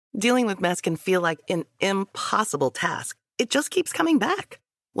Dealing with mess can feel like an impossible task. It just keeps coming back.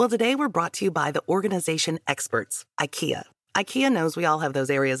 Well, today we're brought to you by the organization experts, IKEA. IKEA knows we all have those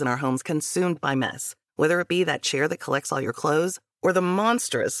areas in our homes consumed by mess, whether it be that chair that collects all your clothes or the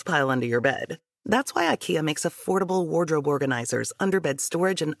monstrous pile under your bed. That's why IKEA makes affordable wardrobe organizers, underbed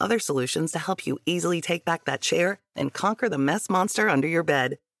storage, and other solutions to help you easily take back that chair and conquer the mess monster under your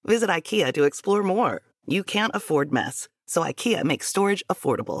bed. Visit IKEA to explore more. You can't afford mess, so IKEA makes storage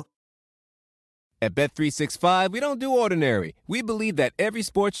affordable. At Bet365, we don't do ordinary. We believe that every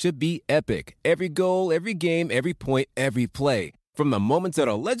sport should be epic. Every goal, every game, every point, every play. From the moments that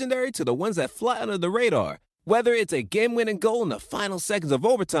are legendary to the ones that fly under the radar. Whether it's a game-winning goal in the final seconds of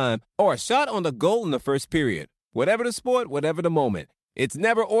overtime or a shot on the goal in the first period. Whatever the sport, whatever the moment. It's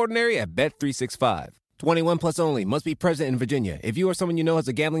never ordinary at Bet365. 21 plus only. Must be present in Virginia. If you or someone you know has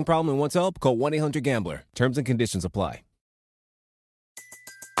a gambling problem and wants help, call 1-800-GAMBLER. Terms and conditions apply.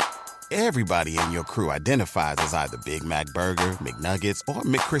 Everybody in your crew identifies as either Big Mac Burger, McNuggets, or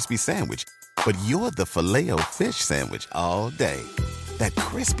McCrispy Sandwich. But you're the Filet-O-Fish Sandwich all day. That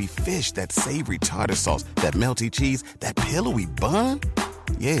crispy fish, that savory tartar sauce, that melty cheese, that pillowy bun.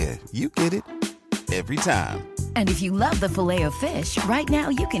 Yeah, you get it. Every time. And if you love the Filet-O-Fish, right now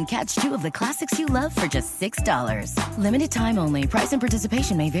you can catch two of the classics you love for just $6. Limited time only. Price and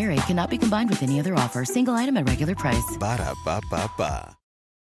participation may vary. Cannot be combined with any other offer. Single item at regular price. Ba-da-ba-ba-ba.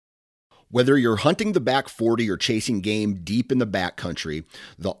 Whether you're hunting the back 40 or chasing game deep in the backcountry,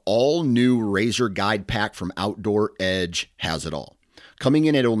 the all-new Razor Guide Pack from Outdoor Edge has it all. Coming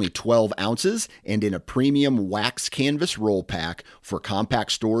in at only 12 ounces and in a premium wax canvas roll pack for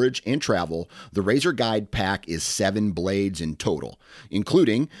compact storage and travel, the Razor Guide Pack is 7 blades in total,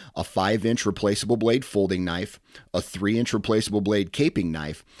 including a 5-inch replaceable blade folding knife, a 3-inch replaceable blade caping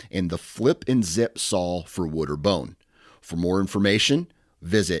knife, and the flip and zip saw for wood or bone. For more information,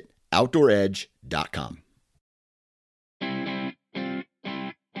 visit OutdoorEdge.com.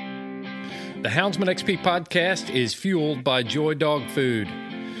 The Houndsman XP podcast is fueled by Joy Dog Food.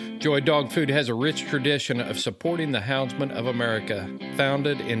 Joy Dog Food has a rich tradition of supporting the Houndsman of America.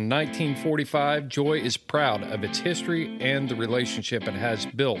 Founded in 1945, Joy is proud of its history and the relationship it has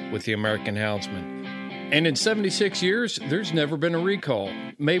built with the American Houndsman. And in 76 years, there's never been a recall.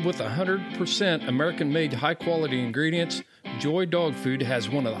 Made with 100% American-made high-quality ingredients, Joy Dog Food has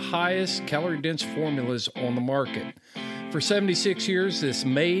one of the highest calorie-dense formulas on the market. For 76 years, this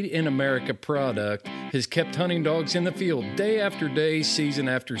made-in-America product has kept hunting dogs in the field day after day, season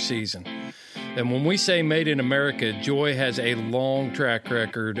after season. And when we say made in America, Joy has a long track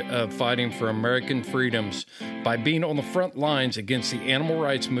record of fighting for American freedoms by being on the front lines against the animal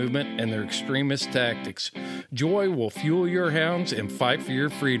rights movement and their extremist tactics. Joy will fuel your hounds and fight for your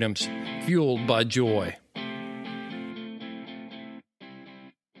freedoms. Fueled by Joy.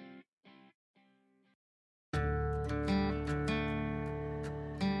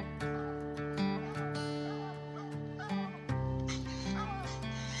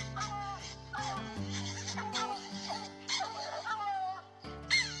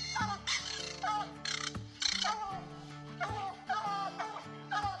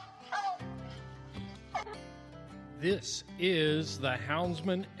 This is the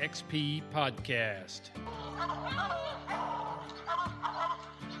Houndsman XP podcast.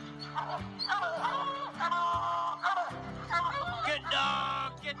 Good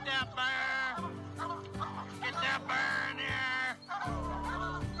dog, get that bear. Get that bear in here.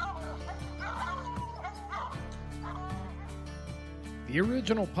 The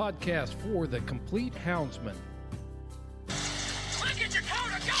original podcast for the complete Houndsman. Look at your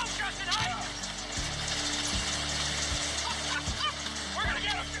coat and go, Justin Hyde. We're gonna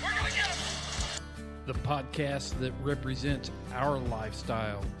get him. We're gonna get him. The podcast that represents our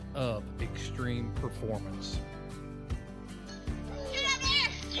lifestyle of extreme performance. Get up there.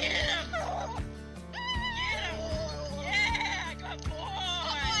 Get him. Get him. Yeah, good boy.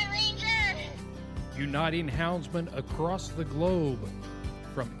 Good boy, Ranger. Uniting houndsmen across the globe,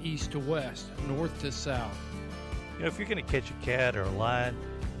 from east to west, north to south. You know, if you're going to catch a cat or a lion,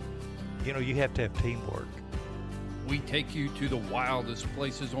 you know, you have to have teamwork. We take you to the wildest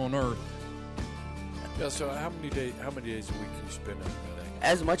places on earth. Yeah, so how many days a week can you spend in the day?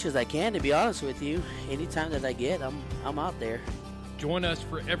 As much as I can, to be honest with you. Anytime that I get, I'm out there. Join us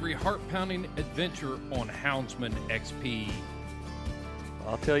for every heart-pounding adventure on Houndsman XP.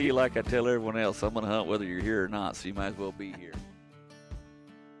 I'll tell you like I tell everyone else, I'm going to hunt whether you're here or not, so you might as well be here.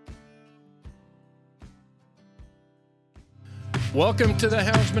 Welcome to the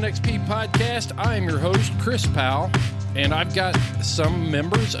Houndsman XP podcast. I am your host, Chris Powell, and I've got some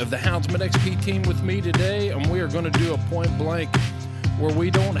members of the Houndsman XP team with me today, and we are going to do a point-blank where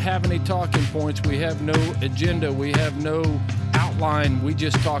we don't have any talking points. We have no agenda. We have no outline. We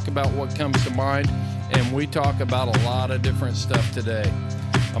just talk about what comes to mind, and we talk about a lot of different stuff today.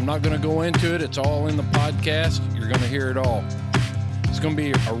 I'm not going to go into it. It's all in the podcast. You're going to hear it all. It's going to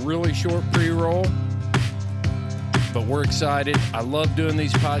be a really short pre-roll, but we're excited. I love doing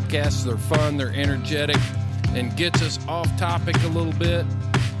these podcasts. They're fun. They're energetic and gets us off topic a little bit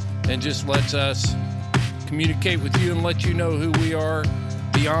and just lets us communicate with you and let you know who we are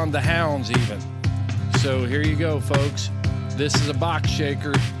beyond the hounds even. So here you go, folks. This is a box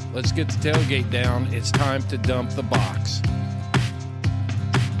shaker. Let's get the tailgate down. It's time to dump the box.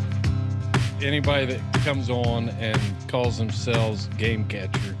 Anybody that comes on and calls themselves game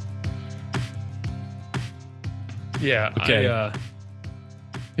catcher. Yeah. Okay.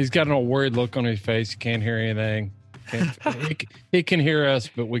 He's got an old worried look on his face. He can't hear anything. He can hear us,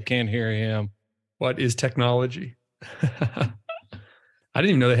 but we can't hear him. What is technology? I didn't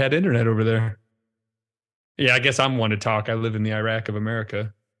even know they had internet over there. Yeah, I guess I'm one to talk. I live in the Iraq of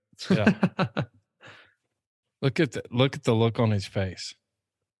America. Yeah. Look at the look on his face.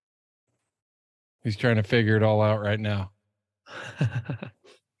 He's trying to figure it all out right now.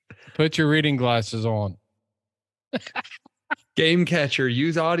 Put your reading glasses on. Game catcher,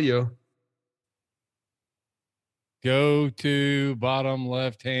 use audio. Go to bottom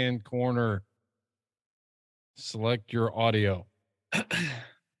left-hand corner. Select your audio. What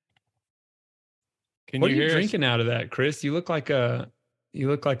are you drinking out of that, Chris? You look like a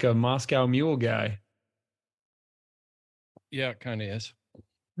Moscow Mule guy. Yeah, it kind of is.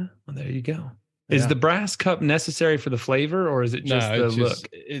 Well, there you go. Yeah. Is the brass cup necessary for the flavor, or is it just the look?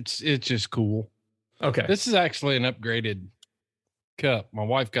 It's just cool. Okay. This is actually an upgraded cup. My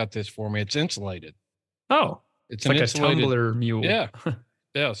wife got this for me. It's insulated. Oh, it's like a tumbler mule. Yeah.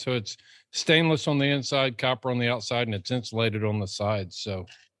 Yeah. So it's stainless on the inside, copper on the outside, and it's insulated on the sides. So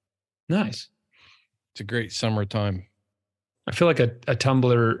nice. It's a great summertime. I feel like a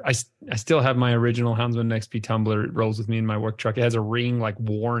tumbler. I still have my original Houndsman XP tumbler. It rolls with me in my work truck. It has a ring like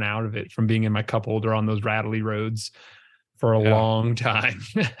worn out of it from being in my cup holder on those rattly roads for a long time.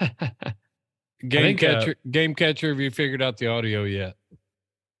 Game catcher, have you figured out the audio yet?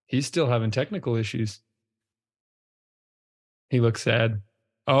 He's still having technical issues. He looks sad.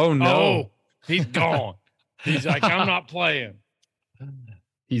 Oh no. Oh, he's gone. He's like, I'm not playing.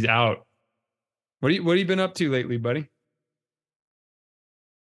 He's out. What have you been up to lately, buddy?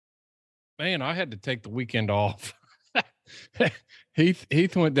 Man, I had to take the weekend off.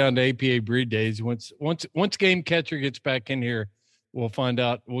 Heath went down to APA breed days. Once game catcher gets back in here, we'll find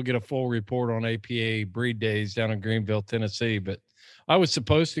out. We'll get a full report on APA breed days down in Greenville, Tennessee. But I was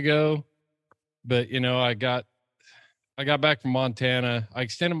supposed to go, but I got back from Montana. I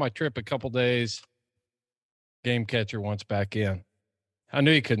extended my trip a couple days. Game catcher wants back in. I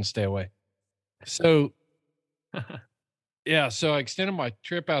knew he couldn't stay away. So yeah, so I extended my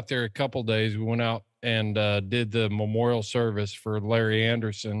trip out there a couple days. We went out and did the memorial service for Larry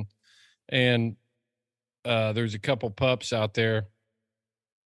Anderson. And there's a couple pups out there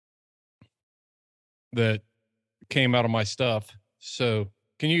that came out of my stuff. So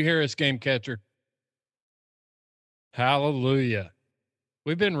can you hear us, game catcher? Hallelujah.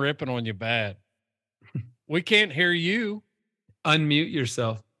 We've been ripping on you bad. We can't hear you. Unmute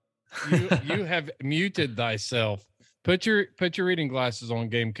yourself. You have muted thyself. Put your reading glasses on,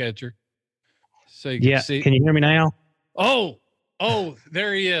 game catcher. So you can see. Can you hear me now? Oh,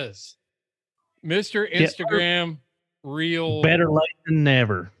 there he is. Mr. Instagram reel. Better late than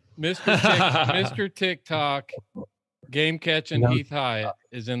never. Mr. TikTok game catching Heath Hyatt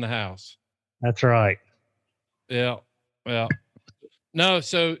is in the house. That's right. Yeah. Well, no,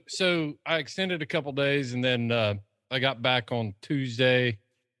 so I extended a couple days and then I got back on Tuesday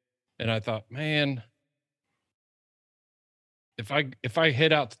and I thought, man, if I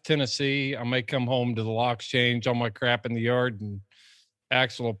head out to Tennessee, I may come home to the locks change all my crap in the yard and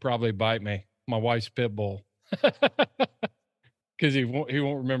Axel will probably bite me. My wife's pit bull. Because he won't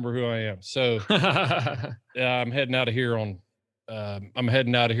remember who I am. So I'm heading out of here in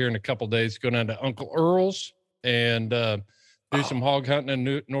a couple of days, going down to Uncle Earl's and do some hog hunting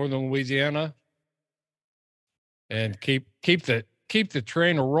in northern Louisiana and keep the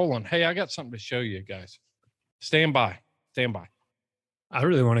trainer rolling. Hey, I got something to show you guys. Stand by. I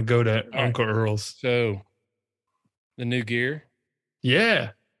really want to go to Uncle Earl's. So the new gear. Yeah.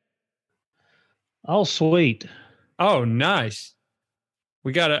 Oh, sweet. Oh, nice.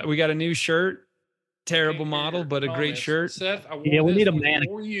 We got a new shirt. Terrible model, but a great shirt. Seth, we need a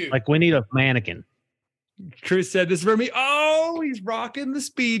mannequin. Like we need a mannequin. Chris said this is for me. Oh, he's rocking the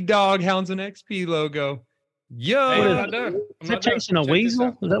Speed Dog Houndsman XP logo. Yo, What is I'm it? not done. I'm Is not that done. chasing a Check this weasel?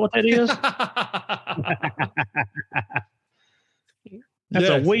 out. Is that what that is? That's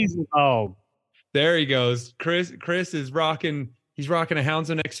a Yes. weasel dog. There he goes. Chris is rocking. He's rocking a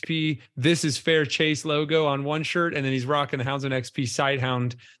Houndsman XP. This is Fair Chase logo on one shirt, and then he's rocking the Houndsman XP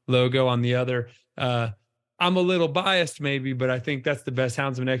Sighthound logo on the other. I'm a little biased, maybe, but I think that's the best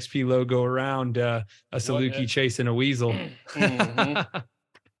Houndsman XP logo around. A Saluki chasing a weasel. Mm-hmm.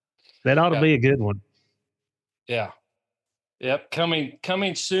 That ought to Yeah. be a good one. Yeah. Yep.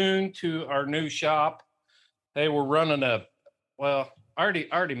 Coming soon to our new shop. Hey, we're running I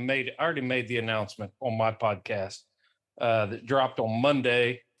already made the announcement on my podcast that dropped on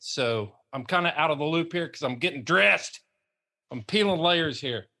Monday. So I'm kind of out of the loop here because I'm getting dressed. I'm peeling layers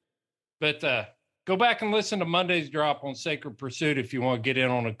here. But go back and listen to Monday's drop on Sacred Pursuit if you want to get in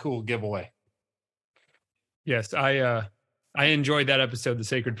on a cool giveaway. Yes, I enjoyed that episode, the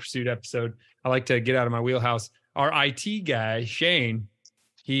Sacred Pursuit episode. I like to get out of my wheelhouse. Our IT guy, Shane,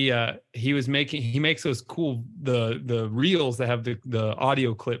 he makes those cool the reels that have the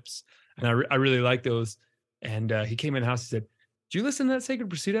audio clips, and I really like those. And he came in the house. He said, "Did you listen to that Sacred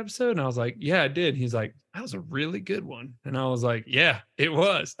Pursuit episode?" And I was like, "Yeah, I did." He's like, "That was a really good one." And I was like, "Yeah, it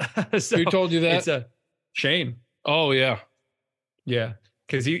was." So who told you that? It's Shane. Oh yeah, yeah.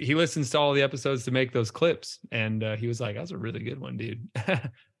 Because he listens to all the episodes to make those clips, and he was like, "That was a really good one, dude."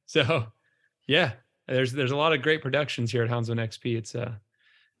 So, yeah, there's a lot of great productions here at Houndsman XP. It's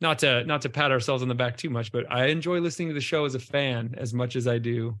not to pat ourselves on the back too much, but I enjoy listening to the show as a fan as much as I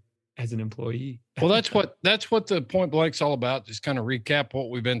do as an employee. Well, that's what the Point Blank's all about. Just kind of recap what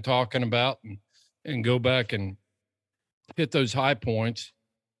we've been talking about and go back and hit those high points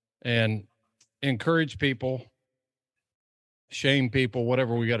and encourage people, shame people,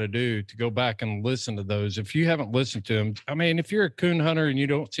 whatever we got to do to go back and listen to those. If you haven't listened to them, I mean, if you're a coon hunter and you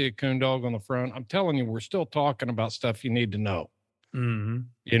don't see a coon dog on the front, I'm telling you, we're still talking about stuff you need to know. Mm-hmm.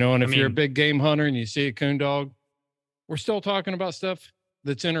 You know, and if you're a big game hunter and you see a coon dog, we're still talking about stuff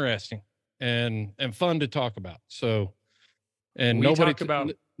that's interesting and fun to talk about. So, and nobody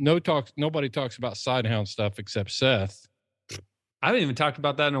talks about sidehound stuff except Seth. I haven't even talked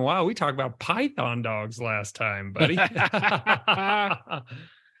about that in a while. We talked about python dogs last time, buddy.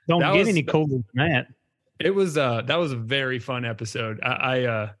 Don't get any cooler than that. It was that was a very fun episode.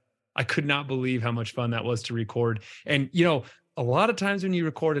 I could not believe how much fun that was to record. And you know, a lot of times when you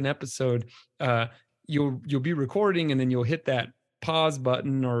record an episode, you'll be recording and then you'll hit that pause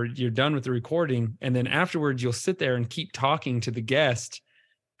button or you're done with the recording, and then afterwards you'll sit there and keep talking to the guest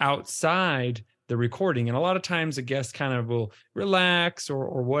outside the recording. And a lot of times a guest kind of will relax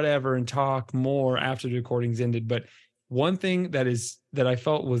or whatever and talk more after the recording's ended. But one thing that I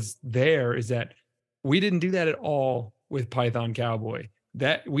felt was there is that we didn't do that at all with Python Cowboy.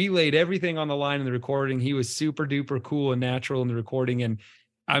 That we laid everything on the line in the recording. He was super duper cool and natural in the recording. And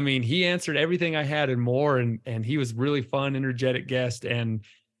I mean, he answered everything I had and more. And he was really fun, energetic guest. And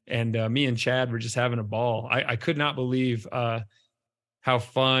me and Chad were just having a ball. I could not believe how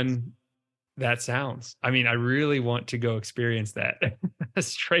fun that sounds. I mean, I really want to go experience that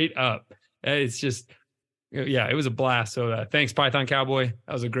straight up. It's just, yeah, it was a blast. So thanks, Python Cowboy.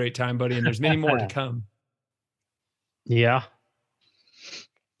 That was a great time, buddy. And there's many more to come. Yeah.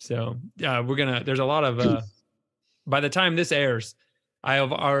 So there's a lot of, by the time this airs, I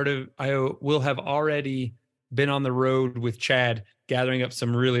will have already been on the road with Chad gathering up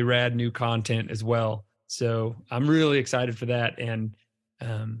some really rad new content as well. So I'm really excited for that. And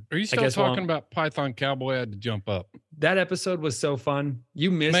are you still talking about Python Cowboy? I had to jump up. That episode was so fun.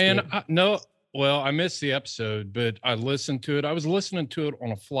 You missed it. I missed the episode, but I listened to it. I was listening to it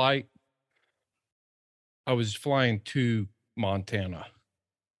on a flight. I was flying to Montana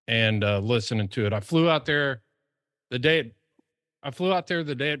and listening to it. I flew out there the day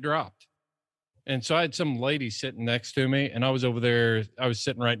it dropped. And so I had some lady sitting next to me, and I was over there. I was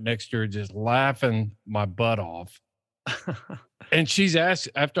sitting right next to her, just laughing my butt off. And she's asked,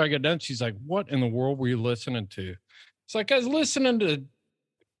 after I got done, she's like, "What in the world were you listening to?" It's like, I was listening to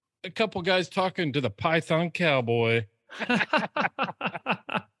a couple guys talking to the Python Cowboy.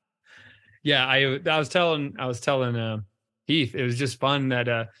 Yeah, I was telling Heath, it was just fun that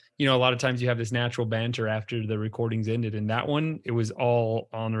a lot of times you have this natural banter after the recording's ended, and that one, it was all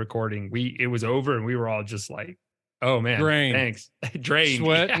on the recording. It was over and we were all just like, "Oh man, drained. Thanks." Drained,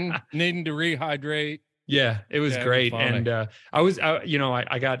 sweating, needing to rehydrate. Yeah, it was great. And I was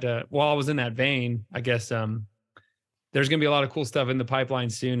in that vein, I guess there's going to be a lot of cool stuff in the pipeline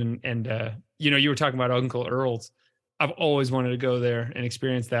soon. And you were talking about Uncle Earl's. I've always wanted to go there and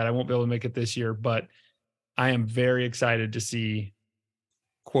experience that. I won't be able to make it this year, but I am very excited to see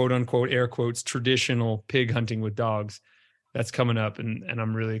quote unquote, air quotes, traditional pig hunting with dogs. That's coming up, and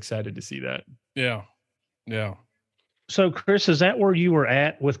I'm really excited to see that. Yeah. Yeah. So, Chris, is that where you were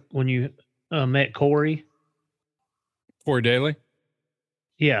at with when you met Corey? Corey Daly?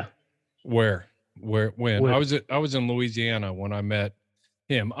 Yeah. Where? When? With- I was in Louisiana when I met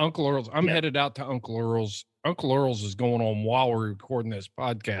him. Uncle Earl's. I'm headed out to Uncle Earl's. Uncle Earl's is going on while we're recording this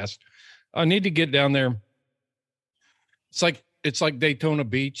podcast. I need to get down there. It's like Daytona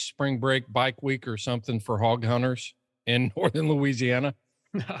Beach spring break bike week or something for hog hunters in northern Louisiana.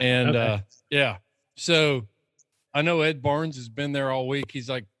 And Okay. yeah. So I know Ed Barnes has been there all week. He's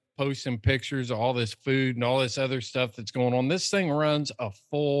like posting pictures of all this food and all this other stuff that's going on. This thing runs a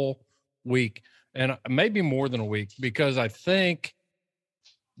full week and maybe more than a week, because I think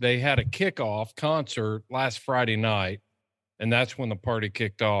they had a kickoff concert last Friday night, and that's when the party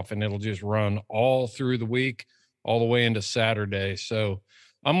kicked off, and it'll just run all through the week, all the way into Saturday. So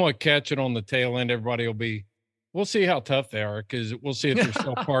I'm going to catch it on the tail end. We'll see how tough they are, because we'll see if they're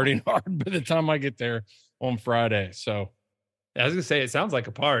still partying hard by the time I get there on Friday. So I was going to say, it sounds like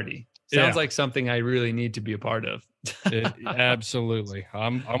a party. Sounds like something I really need to be a part of. Absolutely.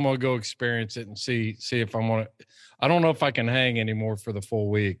 I'm going to go experience it and see if I want to. I don't know if I can hang anymore for the full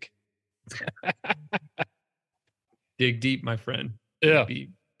week. Dig deep, my friend. Yeah. Dig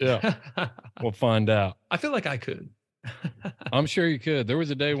deep. Yeah. We'll find out. I feel like I could. I'm sure you could. There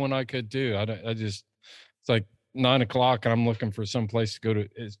was a day when I could too. It's like 9 o'clock and I'm looking for some place to go to,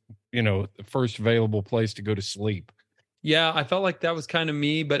 the first available place to go to sleep. Yeah, I felt like that was kind of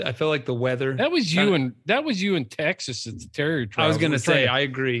me, but I feel like the weather. That was you in Texas at the terrier trial. I was going to say, I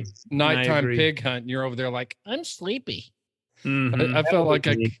agree. Nighttime pig hunt, and you're over there like, I'm sleepy. Mm-hmm. I felt like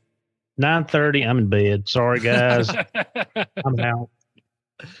 9:30. I'm in bed. Sorry, guys. I'm out.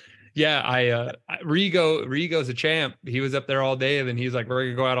 Yeah, Rigo's a champ. He was up there all day, and then he's like, "We're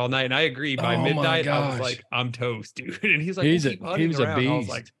gonna go out all night." And I agree. By midnight, I was like, "I'm toast, dude." And he's like, he was a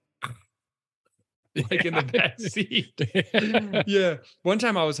beast. I was like in the back seat. Yeah. One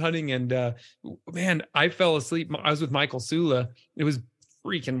time I was hunting, and man, I fell asleep. I was with Michael Sula. It was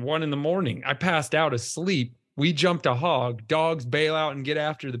freaking 1 a.m. I passed out asleep. We jumped a hog. Dogs bail out and get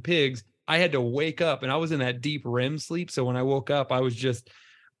after the pigs. I had to wake up, and I was in that deep REM sleep. So when I woke up, I was just,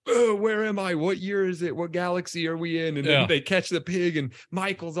 oh, where am I? What year is it? What galaxy are we in? And then they catch the pig, and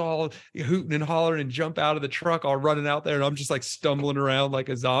Michael's all hooting and hollering and jump out of the truck, all running out there. And I'm just like stumbling around like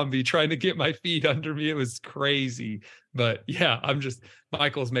a zombie trying to get my feet under me. It was crazy. But yeah,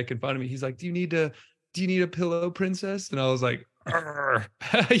 Michael's making fun of me. He's like, do you need a pillow, princess? And I was like, we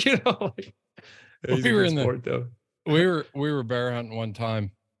were bear hunting one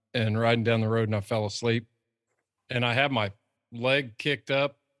time and riding down the road, and I fell asleep, and I had my leg kicked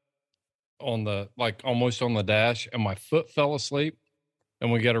up on the, like almost on the dash, and my foot fell asleep,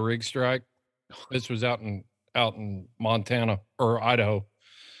 and we got a rig strike. This was out in Montana or Idaho.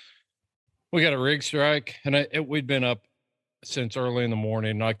 We got a rig strike, and we'd been up since early in the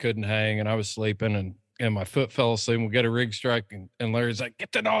morning, and I couldn't hang, and I was sleeping, and my foot fell asleep. And we got a rig strike, and Larry's like,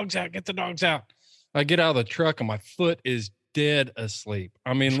 get the dogs out. I get out of the truck, and my foot is dead asleep.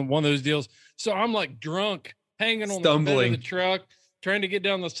 I mean, one of those deals. So I'm like drunk, hanging on the bed of the truck, trying to get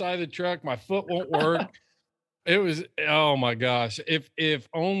down the side of the truck. My foot won't work. It was, oh my gosh. If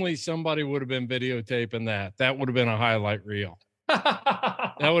only somebody would have been videotaping that would have been a highlight reel.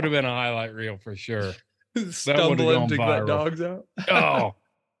 That would have been a highlight reel for sure. Stumbling to let dogs out. Oh.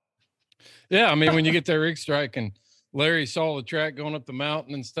 Yeah. I mean, when you get that rig strike, and Larry saw the track going up the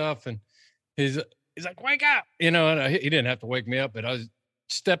mountain and stuff, and he's like, wake up, and he didn't have to wake me up, but I was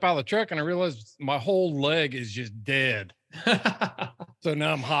step out of the truck, and I realized my whole leg is just dead. So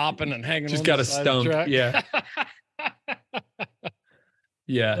now I'm hopping and hanging. Just got a stump. Yeah.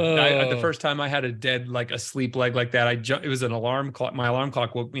 Yeah. The first time I had a dead, like a sleep leg like that, it was an alarm clock. My alarm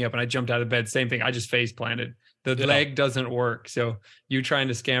clock woke me up, and I jumped out of bed. Same thing. I just face planted. The leg doesn't work. So you trying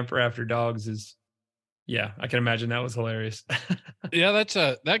to scamper after dogs is, yeah, I can imagine that was hilarious. Yeah.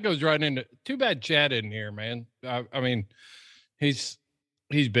 That goes right into, too bad Chad isn't here, man. I mean, he's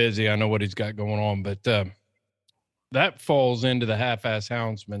busy. I know what he's got going on, but that falls into the half-ass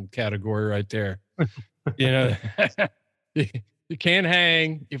houndsman category right there. You can't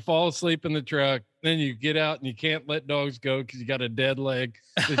hang, you fall asleep in the truck, then you get out and you can't let dogs go because you got a dead leg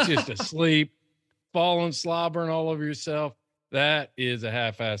that's just asleep, falling, slobbering all over yourself. That is a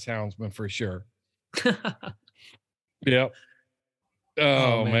half-ass houndsman for sure. Yep.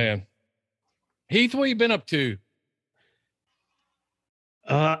 Oh man. Heath, what you been up to?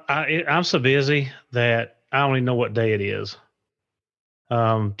 I'm so busy that I don't even know what day it is.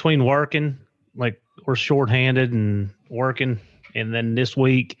 Between working, like we're shorthanded and working And then this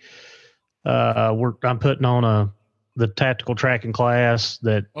week, I'm putting on the tactical tracking class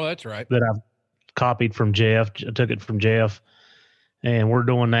that that's right. that I've copied from Jeff. I took it from Jeff, and we're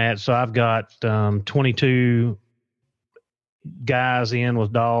doing that. So I've got 22 guys in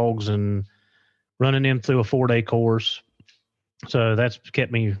with dogs and running them through a 4-day course. So that's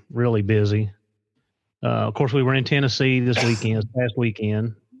kept me really busy. Of course, we were in Tennessee this past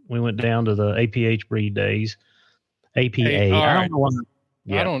weekend. We went down to the APH breed days. APA. Hey, I right. don't know why.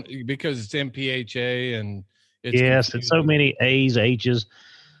 Yeah. I don't, because it's MPHA and it's yes, it's so many A's, H's.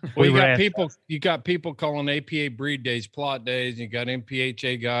 Well, you got people calling APA breed days plot days, and you got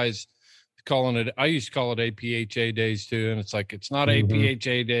MPHA guys calling it. I used to call it APHA days too, and it's like it's not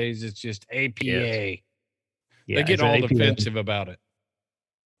APHA days; it's just APA. Yes. Yeah, they get all defensive about it.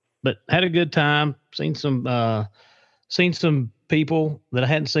 But had a good time. Seen some people that I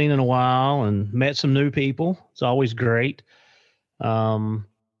hadn't seen in a while, and met some new people. It's always great.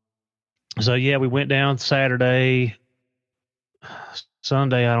 So yeah, we went down Saturday.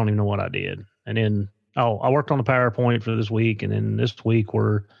 Sunday, I don't even know what I did. And then, I worked on the PowerPoint for this week. And then this week,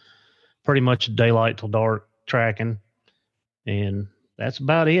 we're pretty much daylight till dark tracking. And that's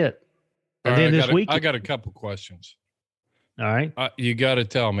about it. And then this week, I got a couple questions. All right. You got to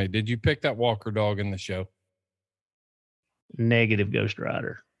tell me, did you pick that Walker dog in the show? Negative, Ghost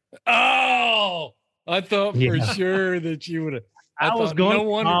Rider. Oh, I thought for sure that you would have. I was going.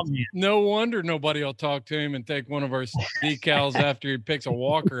 No wonder nobody will talk to him and take one of our decals after he picks a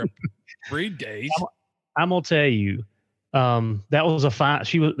Walker at breed days. I'm gonna tell you, that was a fine.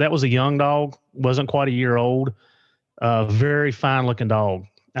 That was a young dog, wasn't quite a year old. Very fine looking dog.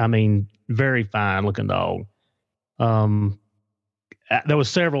 I mean, very fine looking dog. There was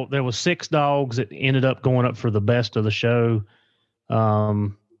 6 dogs that ended up going up for the best of the show.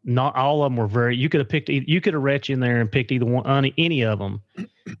 Not all of them were very. You could have reached in there and picked either one, any of them,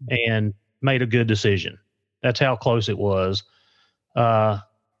 and made a good decision. That's how close it was. I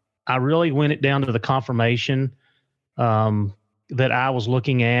really went it down to the confirmation that I was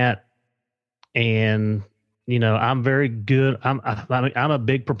looking at, and I'm very good. I'm a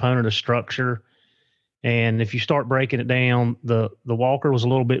big proponent of structure, and if you start breaking it down, the Walker was a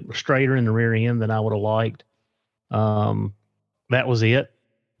little bit straighter in the rear end than I would have liked. That was it.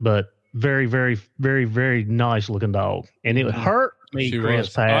 But very, very, very, very nice looking dog. And it hurt me, Chris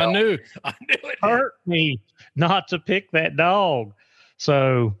Powell. I knew it hurt me not to pick that dog.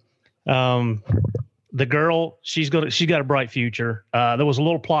 So the girl, she's got a bright future. There was a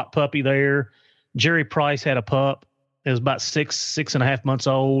little plot puppy there. Jerry Price had a pup. It was about 6.5 months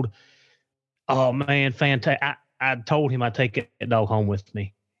old. Oh man, fantastic. I told him I'd take that dog home with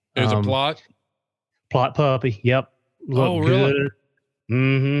me. It was a plot puppy. Yep. Looked really? Good.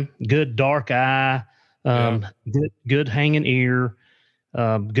 Good dark eye, good hanging ear,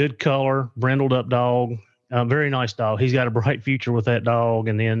 good color, brindled up dog, very nice dog. He's got a bright future with that dog.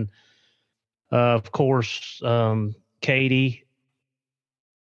 And then, of course, Katie,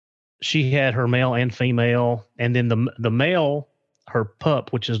 she had her male and female, and then the male, her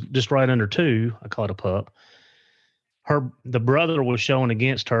pup, which is just right under 2, I call it a pup. The brother was showing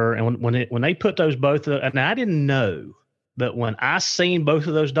against her, and when they put those both, and I didn't know. But when I seen both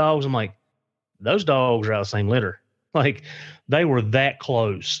of those dogs, I'm like, those dogs are out of the same litter. Like they were that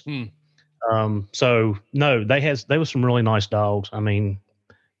close. So no, they were some really nice dogs. I mean,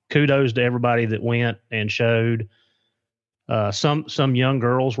 kudos to everybody that went and showed. Some young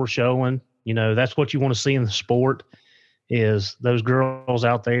girls were showing. That's what you want to see in the sport is those girls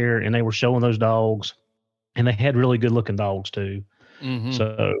out there, and they were showing those dogs, and they had really good looking dogs too.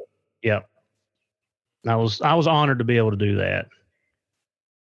 So yeah. I was honored to be able to do that.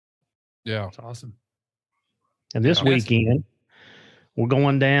 Yeah. That's awesome. And this weekend, we're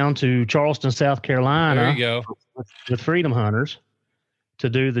going down to Charleston, South Carolina. There you go. With Freedom Hunters to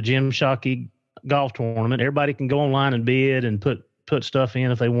do the Jim Shockey golf tournament. Everybody can go online and bid and put stuff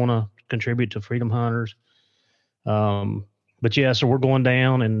in if they want to contribute to Freedom Hunters. But yeah, so we're going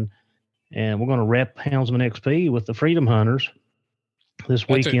down and we're going to rep Houndsman XP with the Freedom Hunters this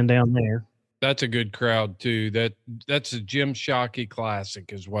weekend down there. That's a good crowd too. That's a Jim Shockey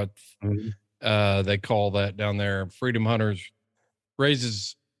Classic is what they call that down there. Freedom Hunters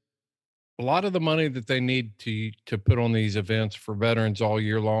raises a lot of the money that they need to put on these events for veterans all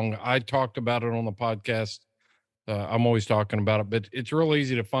year long. I talked about it on the podcast. I'm always talking about it, but it's real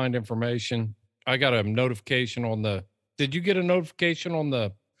easy to find information. I got a notification did you get a notification on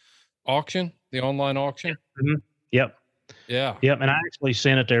the auction, the online auction? Yep. Yeah. Yep. And I actually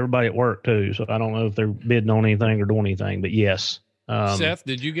sent it to everybody at work too. So I don't know if they're bidding on anything or doing anything, but yes. Seth,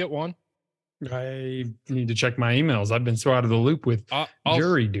 did you get one? I need to check my emails. I've been so out of the loop with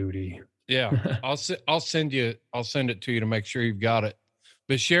jury duty. Yeah, I'll send it to you to make sure you've got it.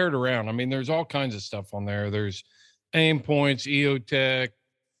 But share it around. I mean, there's all kinds of stuff on there. There's aim points, EOTech,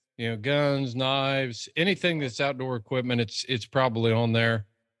 guns, knives, anything that's outdoor equipment. It's probably on there,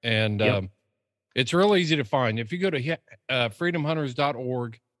 and it's real easy to find. If you go to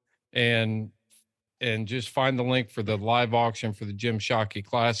freedomhunters.org and just find the link for the live auction for the Jim Shockey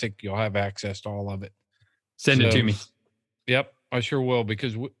Classic, you'll have access to all of it. Send it to me. Yep, I sure will,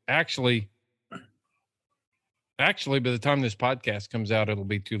 because actually, by the time this podcast comes out, it'll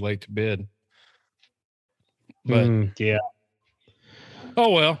be too late to bid. But yeah. Oh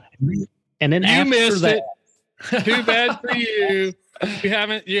well. And then you missed that, it. Too bad for you.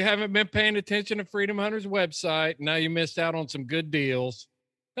 You haven't been paying attention to Freedom Hunters website. Now you missed out on some good deals.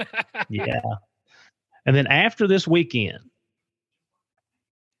 Yeah. And then after this weekend,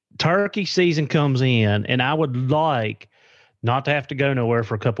 turkey season comes in, and I would like not to have to go nowhere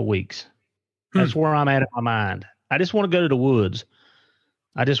for a couple weeks. That's where I'm at in my mind. I just want to go to the woods.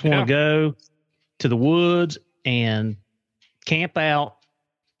 I just want to go to the woods and camp out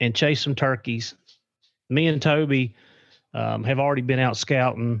and chase some turkeys. Me and Toby have already been out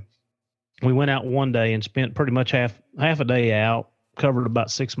scouting. We went out one day and spent pretty much half a day out, covered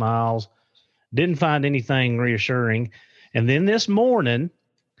about 6 miles. Didn't find anything reassuring. And then this morning,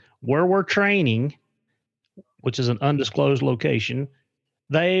 where we're training, which is an undisclosed location,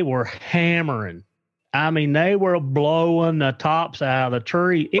 they were hammering. I mean, they were blowing the tops out of the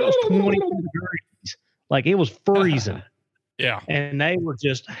tree. It was 20 degrees. Like, it was freezing. Yeah. And they were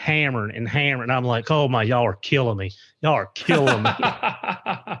just hammering and hammering. I'm like, oh my, y'all are killing me. Y'all are killing me.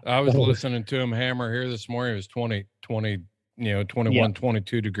 I was listening to him hammer here this morning. It was 21,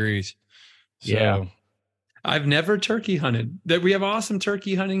 22 degrees. So. Yeah. I've never turkey hunted. We have awesome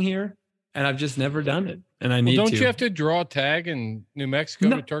turkey hunting here, and I've just never done it. And I need to. Don't you have to draw a tag in New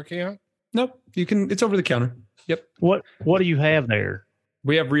Mexico to turkey hunt? Nope. You can. It's over the counter. Yep. What do you have there?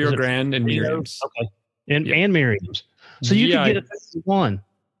 We have Rio Grande and Miriam's. Okay. And Miriam's. So you can get a one.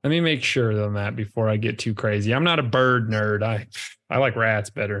 Let me make sure on that before I get too crazy. I'm not a bird nerd. I like rats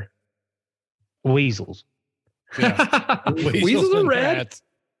better. Weasels. Yeah. Weasels are red. Rats.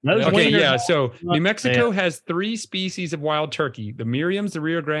 Okay, yeah. So New Mexico has 3 species of wild turkey: the Miriam's, the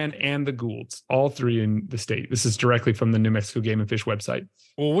Rio Grande, and the Goulds. All 3 in the state. This is directly from the New Mexico Game and Fish website.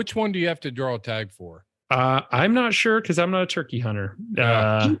 Well, which one do you have to draw a tag for? I'm not sure because I'm not a turkey hunter.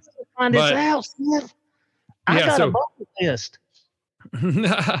 Find this out, Smith. I got a bucket list.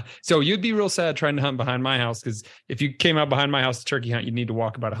 So you'd be real sad trying to hunt behind my house, because if you came out behind my house to turkey hunt, you'd need to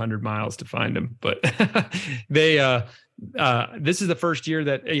walk about 100 miles to find them. But this is the first year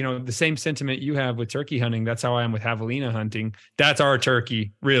that, the same sentiment you have with turkey hunting. That's how I am with javelina hunting. That's our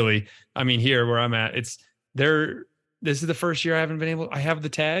turkey, really. I mean, here where I'm at, this is the first year I have the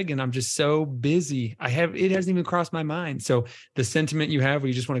tag, and I'm just so busy. It hasn't even crossed my mind. So the sentiment you have where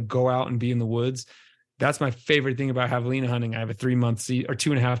you just want to go out and be in the woods, that's my favorite thing about javelina hunting. I have a 3-month or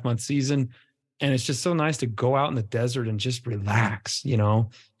 2.5-month season. And it's just so nice to go out in the desert and just relax,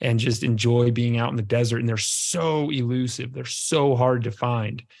 and just enjoy being out in the desert. And they're so elusive. They're so hard to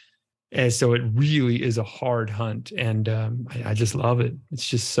find. And so it really is a hard hunt. And I just love it. It's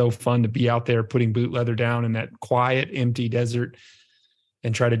just so fun to be out there putting boot leather down in that quiet, empty desert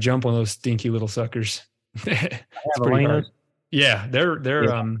and try to jump on those stinky little suckers. It's pretty hard. Yeah, they're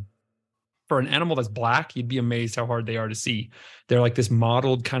for an animal that's black, you'd be amazed how hard they are to see. They're like this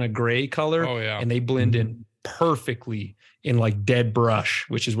mottled kind of gray color. Oh, yeah. And they blend in perfectly in like dead brush,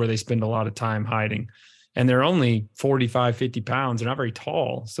 which is where they spend a lot of time hiding. And they're only 45, 50 pounds. They're not very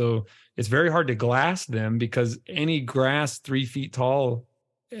tall. So it's very hard to glass them, because any grass 3 feet tall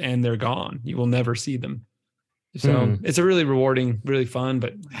and they're gone. You will never see them. So it's a really rewarding, really fun,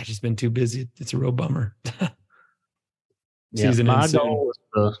 but I've just been too busy. It's a real bummer. Season ends soon.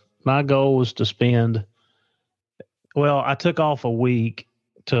 My goal was to spend, I took off a week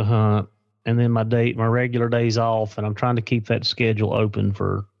to hunt, and then my regular days off, and I'm trying to keep that schedule open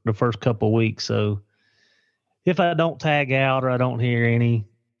for the first couple of weeks. So if I don't tag out or I don't hear any,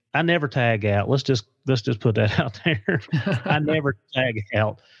 I never tag out. Let's just put that out there. I never tag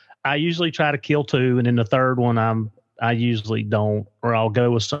out. I usually try to kill 2, and then the third one I usually don't, or I'll go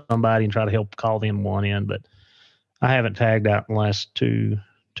with somebody and try to help call them one in, but I haven't tagged out in the last 3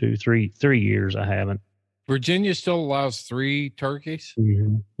 years. I haven't. Virginia still allows 3 turkeys.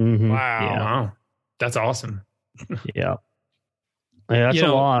 Mm-hmm. Mm-hmm. Wow. That's awesome. Yeah, that's a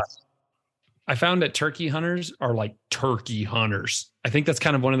lot. I found that turkey hunters are like turkey hunters. I think that's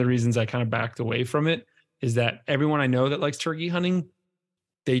kind of one of the reasons I kind of backed away from it, is that everyone I know that likes turkey hunting,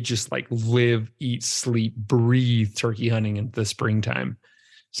 they just like live, eat, sleep, breathe turkey hunting in the springtime.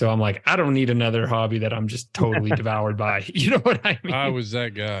 So I'm like, I don't need another hobby that I'm just totally devoured by. You know what I mean? I was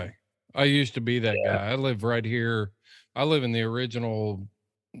that guy. I used to be that guy. I live right here. I live in the original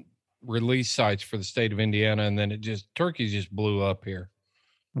release sites for the state of Indiana, and then turkeys just blew up here.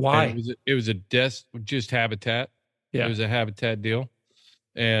 Why? And it was just habitat. Yeah. It was a habitat deal.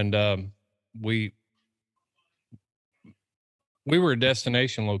 And we were a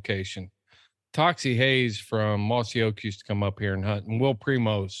destination location. Toxie Hayes from Mossy Oak used to come up here and hunt, and Will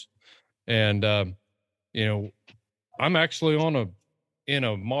Primos. And, I'm actually in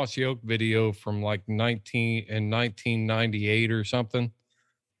a Mossy Oak video from like 1998 or something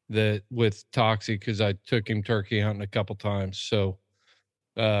that with Toxie, because I took him turkey hunting a couple times. So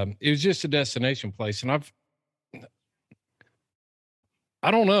it was just a destination place. And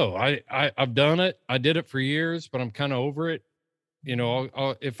I don't know. I've done it. I did it for years, but I'm kind of over it.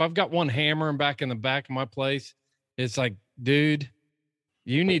 If I've got one hammering back in the back of my place, it's like, dude,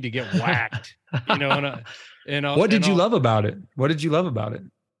 you need to get whacked. What did you love about it? What did you love about it?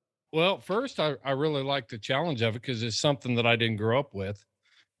 Well, first, I really like the challenge of it because it's something that I didn't grow up with,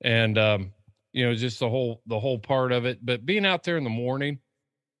 and just the whole part of it. But being out there in the morning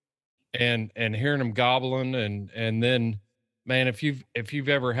and hearing them gobbling, and then, man, if you've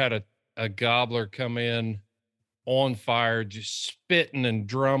ever had a gobbler come in on fire, just spitting and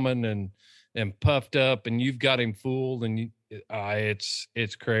drumming and puffed up, and you've got him fooled, and it's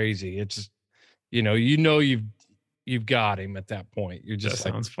crazy. It's you've got him at that point. You're just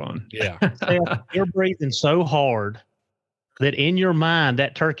sounds fun. Yeah. You're breathing so hard that in your mind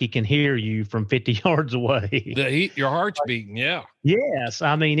that turkey can hear you from 50 yards away. The heat, your heart's beating. Yeah. Yes,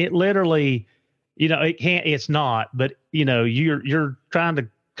 I mean it literally. It can't. It's not. But you're trying to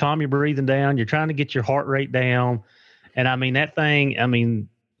calm your breathing down. You're trying to get your heart rate down, and I mean that thing. I mean,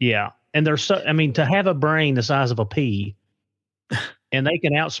 yeah. And to have a brain the size of a pea, and they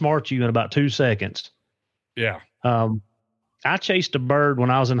can outsmart you in about 2 seconds. Yeah. I chased a bird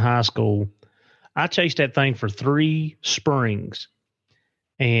when I was in high school. I chased that thing for 3 springs,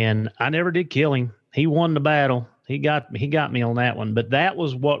 and I never did kill him. He won the battle. He got me on that one. But that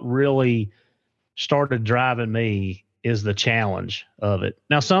was what really started driving me, is the challenge of it.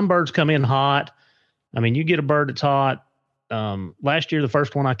 Now, some birds come in hot. I mean, you get a bird that's hot. Last year, the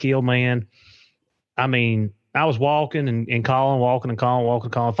first one I killed, man, I mean, I was walking and calling, walking and calling, walking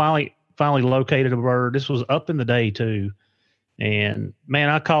and calling. Finally located a bird. This was up in the day too. And man,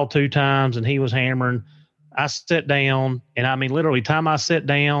 I called 2 times and he was hammering. I sat down, and I mean, literally time I sat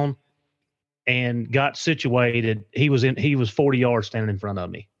down and got situated, he was 40 yards standing in front of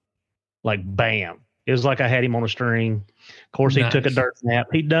me. Like, bam. It was like I had him on a string. Of course, he took a dirt nap.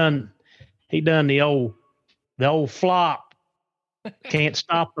 He done the old flop. Can't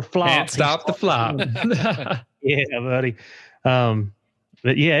stop the flop. Can't stop the flop. Yeah, buddy.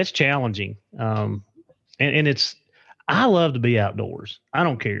 But yeah, it's challenging. And I love to be outdoors. I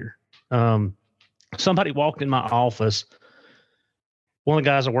don't care. Somebody walked in my office. One of the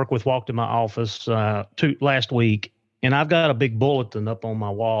guys I work with walked in my office last week, and I've got a big bulletin up on my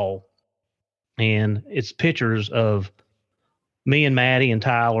wall, and it's pictures of me and Maddie and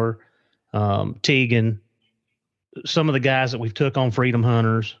Tyler, Tegan, some of the guys that we've took on Freedom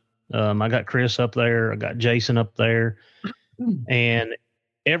Hunters. I got Chris up there. I got Jason up there. And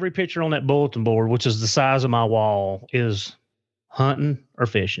every picture on that bulletin board, which is the size of my wall, is hunting or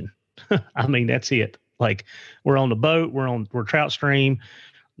fishing. I mean, that's it. Like, we're on the boat, we're trout stream,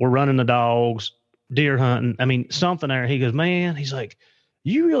 we're running the dogs, deer hunting. I mean, something there. He goes, man, he's like,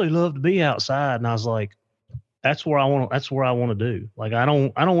 you really love to be outside. And I was like, that's where I want to do. Like, I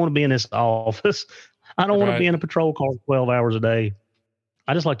don't want to be in this office. I don't want to be in a patrol car 12 hours a day.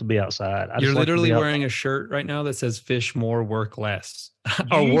 I just like to be outside. You're literally wearing a shirt right now that says "Fish more, work less,"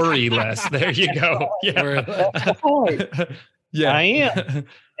 or "Worry less." There you go. Yeah, yeah, I am,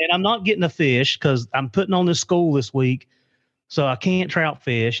 and I'm not getting a fish because I'm putting on this school this week, so I can't trout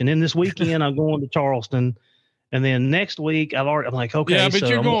fish. And then this weekend I'm going to Charleston, and then next week I'm like, okay, yeah, but so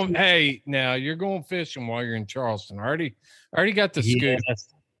you're going. Hey, now you're going fishing while you're in Charleston. I already got the scoop.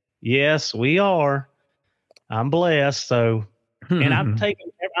 Yes, we are. I'm blessed. So. And I'm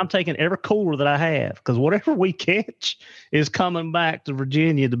taking every cooler that I have, because whatever we catch is coming back to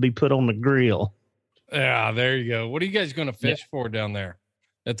Virginia to be put on the grill. Yeah, there you go. What are you guys going to fish for down there?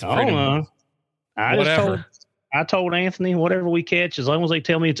 That's I don't know. I told Anthony, whatever we catch, as long as they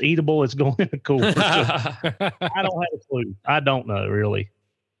tell me it's eatable, it's going in the cooler. So I don't have a clue. I don't know, really.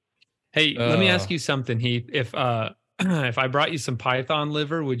 Hey, let me ask you something, Heath. If I brought you some python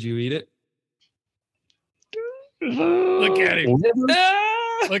liver, would you eat it? Look at him.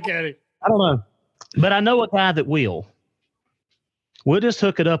 Look at it. I don't know. But I know a guy that will. We'll just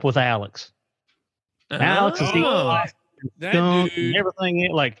hook it up with Alex. Alex is that skunk dude. and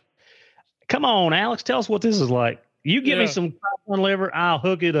everything. Like, come on, Alex, tell us what this is like. You give me some python liver, I'll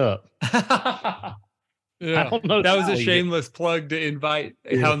hook it up. I don't know. That was a shameless plug to invite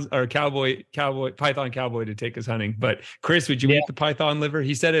Python Cowboy to take us hunting. But Chris, would you eat the python liver?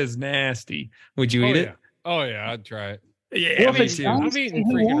 He said it was nasty. Would you eat it? Oh yeah, I'd try it. Yeah, me too. I've eaten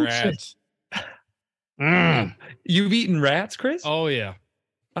freaking rats. You've eaten rats, Chris? Oh yeah.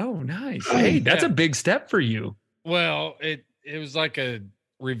 Oh, nice. Hey, that's a big step for you. Well, it was like a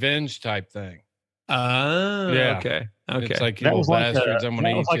revenge type thing. Oh, yeah. Okay. It's like, you that little was like bastards, I'm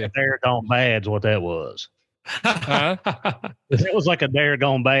going to eat like you. a dare gone bad's what that was. Huh? It was like a dare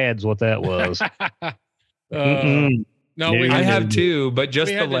gone bad's what that was. No, I have two, but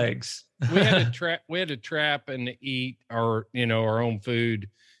just the legs. We had to trap and eat our own food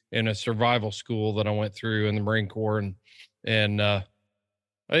in a survival school that I went through in the Marine Corps, and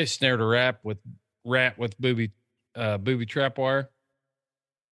I snared a rat with booby trap wire.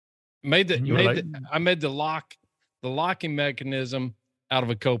 I made the locking mechanism out of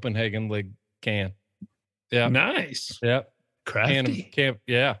a Copenhagen lid can. Yeah, nice. Yep, crafty.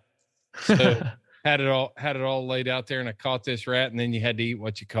 Yeah. So had it all laid out there, and I caught this rat, and then you had to eat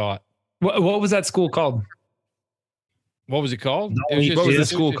what you caught. What was that school called? What was it called? What was the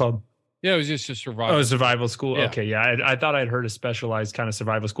school called? Yeah, it was just a survival. Oh, a survival school. Yeah. Okay, yeah. I thought I'd heard a specialized kind of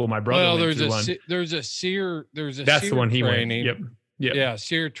survival school. My brother went through one. There's a SEER. That's the one he training. went. Yep. Yeah,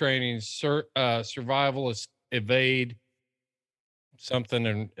 SEER training. Survival evade something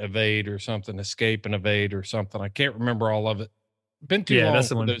and evade or something. Escape and evade or something. I can't remember all of it. Been too long. That's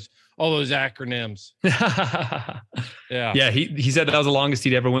the one. All those acronyms. Yeah. Yeah. He said that was the longest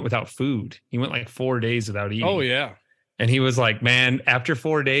he'd ever went without food. He went like 4 days without eating. Oh yeah. And he was like, man, after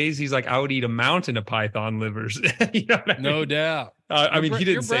 4 days, he's like, I would eat a mountain of python livers. You know what I mean? No doubt. I mean, he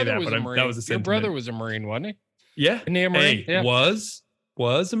didn't say that, but that was a sentiment. Your brother was a Marine, wasn't he? Yeah. Isn't he a Marine? Hey, was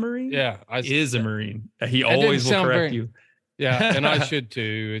a Marine? Yeah. Is a Marine. He always will correct you. Yeah. And I should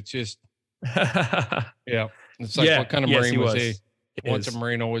too. It's just, yeah. It's like, what kind of Marine was he? Once a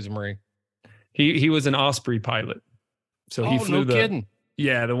Marine, always a Marine. He was an Osprey pilot. So he flew kidding.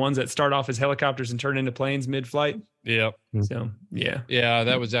 Yeah, the ones that start off as helicopters and turn into planes mid-flight. Yep. So yeah. Yeah,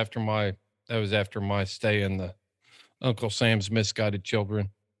 that was after my stay in the Uncle Sam's Misguided Children.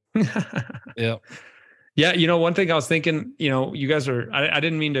 Yeah. Yeah, one thing I was thinking, you guys are, I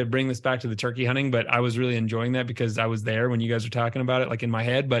didn't mean to bring this back to the turkey hunting, but I was really enjoying that because I was there when you guys were talking about it, like in my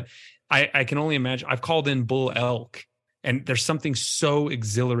head. But I can only imagine, I've called in bull elk, and there's something so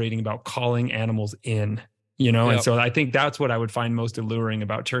exhilarating about calling animals in. And so I think that's what I would find most alluring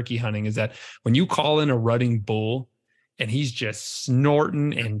about turkey hunting is that when you call in a rutting bull and he's just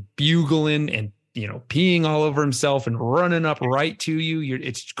snorting and bugling and, peeing all over himself and running up right to you,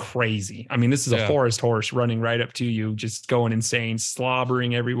 it's crazy. I mean, this is a forest horse running right up to you, just going insane,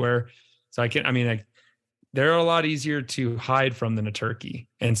 slobbering everywhere. So they're a lot easier to hide from than a turkey.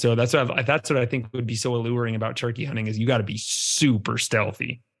 And so that's what I think would be so alluring about turkey hunting is you got to be super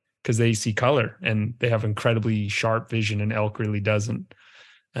stealthy. Because they see color and they have incredibly sharp vision, and elk really doesn't.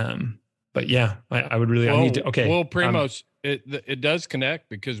 But yeah, I would really. I need to. Okay, Will Primos, it does connect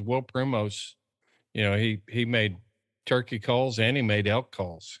because Will Primos, he made turkey calls and he made elk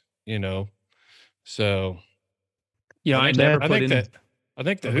calls. So. I never. I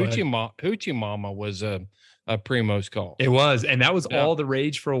think the Hoochie Mama was a Primos call. It was, and that was all the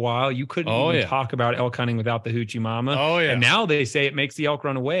rage for a while. You couldn't even talk about elk hunting without the Hoochie Mama. Oh yeah. And now they say it makes the elk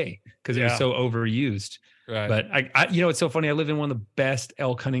run away because it was so overused. Right. But I it's so funny. I live in one of the best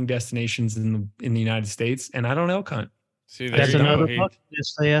elk hunting destinations in the United States, and I don't elk hunt. See, that's another bucket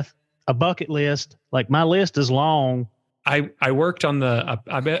list, Seth. A bucket list. Like my list is long. I worked on the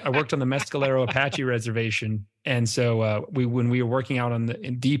Mescalero Apache reservation. And so when we were working out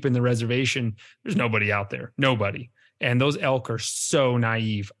deep in the reservation, there's nobody out there, nobody. And those elk are so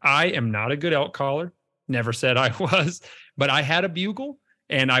naive. I am not a good elk caller. Never said I was, but I had a bugle,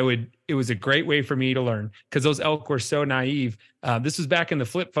 and it was a great way for me to learn because those elk were so naive. This was back in the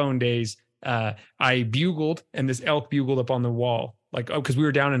flip phone days. I bugled, and this elk bugled up on the wall, because we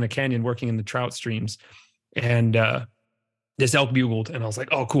were down in a canyon working in the trout streams, and this elk bugled, and I was like,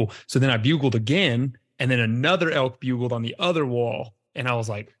 oh, cool. So then I bugled again. And then another elk bugled on the other wall. And I was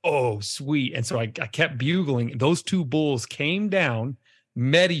like, oh, sweet. And so I kept bugling. Those two bulls came down,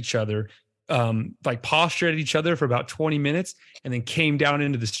 met each other, like postured at each other for about 20 minutes and then came down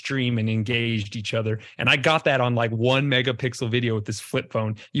into the stream and engaged each other. And I got that on like 1 megapixel video with this flip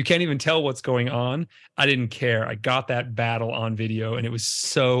phone. You can't even tell what's going on. I didn't care. I got that battle on video, and it was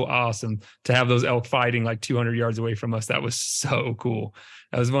so awesome to have those elk fighting like 200 yards away from us. That was so cool.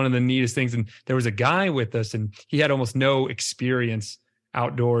 That was one of the neatest things. And there was a guy with us, and he had almost no experience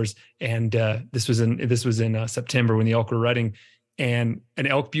outdoors. And this was in September when the elk were rutting, and an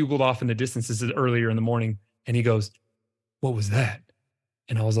elk bugled off in the distance. This is earlier in the morning. And he goes, "What was that?"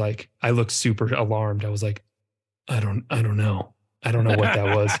 And I was like, I looked super alarmed. I was like, I don't know. I don't know what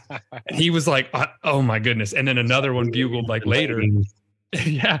that was. And he was like, oh my goodness. And then another one bugled like later.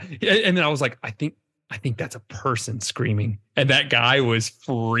 Yeah. And then I was like, I think that's a person screaming. And that guy was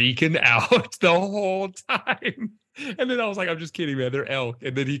freaking out the whole time. And then I was like, I'm just kidding, man. They're elk.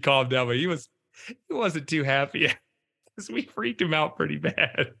 And then he calmed down, but he wasn't too happy because we freaked him out pretty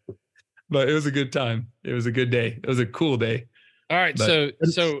bad. But it was a good time. It was a good day. It was a cool day. All right. So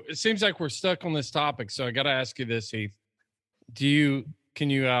it seems like we're stuck on this topic. So I got to ask you this, Heath. Can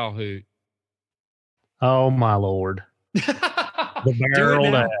you owl hoot? Oh my Lord. The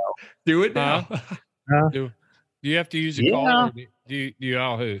barreled owl. Do it now. Do you have to use a call? Or do you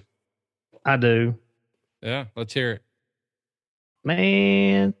owl hoot? I do. Yeah, let's hear it.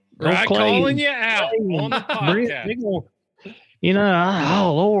 Man, I'm calling you out on the podcast.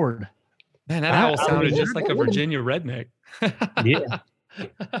 Oh Lord. Man, that owl sounded just like a Virginia redneck. Yeah.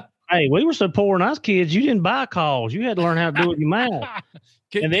 Hey, we were so poor when I was kids, you didn't buy calls. You had to learn how to do it with your mouth.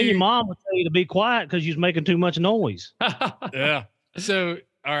 And then your mom would tell you to be quiet because you was making too much noise. Yeah. So,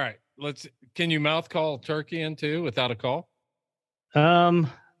 all right, can you mouth call turkey in too without a call?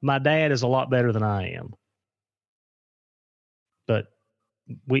 My dad is a lot better than I am. But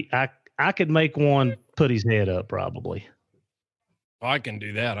I could make one put his head up probably. I can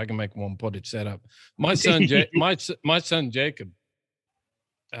do that. I can make one put its head up. My son, my son Jacob,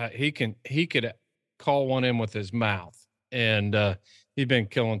 he could call one in with his mouth, and he's been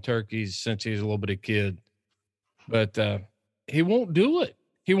killing turkeys since he was a little bitty kid. But he won't do it.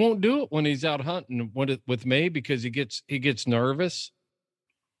 He won't do it when he's out hunting with me because he gets nervous.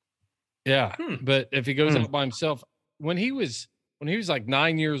 Yeah, but if he goes out by himself, when he was like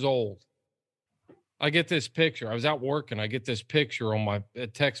 9 years old, I get this picture. I was out working. I get this picture on my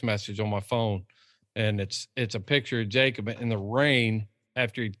text message on my phone, and it's a picture of Jacob in the rain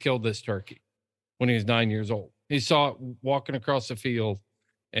after he'd killed this turkey when he was 9 years old. He saw it walking across the field,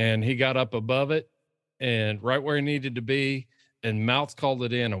 and he got up above it and right where he needed to be, and mouth called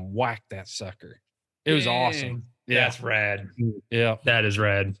it in and whacked that sucker. It was awesome. Yeah, that's rad. Yeah, that is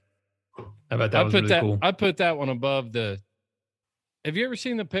rad. How about that? Was really cool. I put that one above the. Have you ever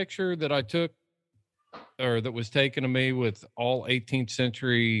seen the picture that I took? Or that was taken to me with all 18th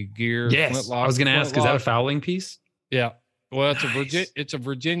century gear. Yes, I was going to ask, is that a fowling piece? Yeah. Well, it's a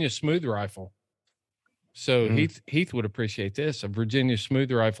Virginia smooth rifle. So Heath would appreciate this. A Virginia smooth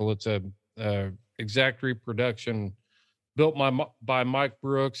rifle. It's a exact reproduction built by Mike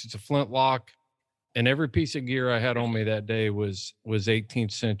Brooks. It's a flintlock, and every piece of gear I had on me that day was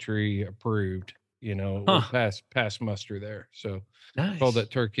 18th century approved. Past muster there. So nice. Called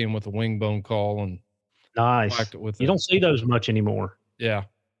that turkey in with a wing bone call and. Nice. You don't see those much anymore. Yeah.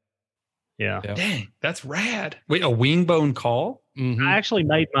 Dang, that's rad. Wait, a wing bone call? Mm-hmm. I actually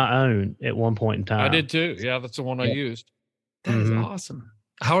made my own at one point in time. I did too. Yeah, that's the one I used. That is awesome.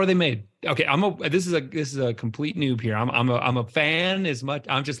 How are they made? Okay, this is a complete noob here. I'm a fan as much.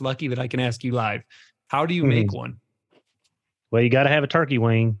 I'm just lucky that I can ask you live. How do you make one? Well, you got to have a turkey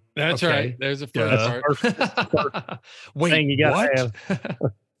wing. That's right. There's a first part. Wait, thing you got to have.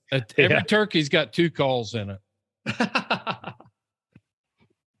 Every turkey's got 2 calls in it.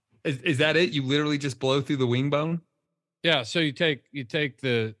 Is that it? You literally just blow through the wing bone? Yeah. So you take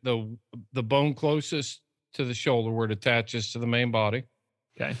the bone closest to the shoulder where it attaches to the main body.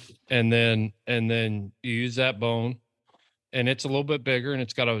 Okay. And then you use that bone, and it's a little bit bigger, and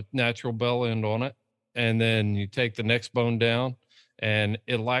it's got a natural bell end on it. And then you take the next bone down, and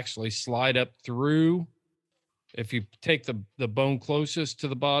it'll actually slide up through. If you take the bone closest to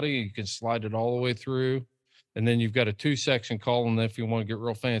the body, you can slide it all the way through. And then you've got a 2-section call. And then if you want to get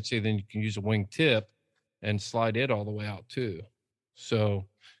real fancy, then you can use a wing tip and slide it all the way out too. So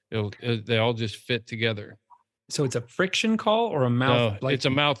they all just fit together. So it's a friction call or a mouth? No, it's a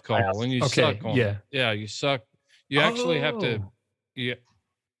mouth call. And you suck on it. Yeah, you suck. You actually have to. Yeah.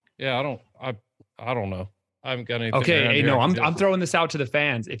 I don't know. I haven't got anything. Okay, hey, no, I'm throwing this out to the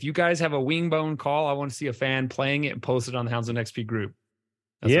fans. If you guys have a wing bone call, I want to see a fan playing it and post it on the Houndsman XP group.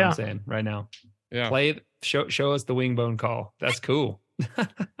 That's what I'm saying right now. Yeah. Play it. Show us the wing bone call. That's cool.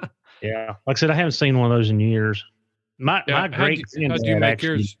 Yeah. Like I said, I haven't seen one of those in years. My great how'd you make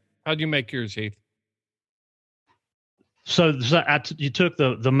yours? How'd you make yours, Heath? So you took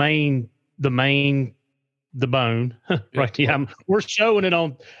the bone. Right. Yeah. We're showing it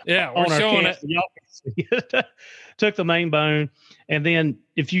on. Yeah, we're showing it. Y'all can see it. Took the main bone, and then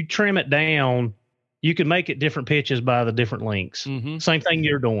if you trim it down, you can make it different pitches by the different lengths. Mm-hmm. Same thing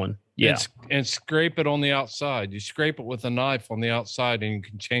you're doing. Yeah. And scrape it on the outside. You scrape it with a knife on the outside, and you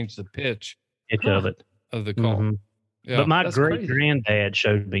can change the pitch of it of the call. Mm-hmm. Yeah, but my great granddad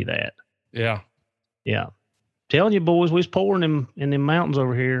showed me that. Yeah. Yeah. Telling you boys, we was pouring them in them mountains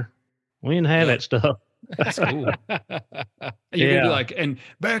over here. We didn't have that stuff. That's cool. You're gonna be like, and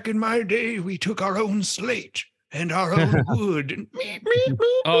back in my day, we took our own slate and our own wood.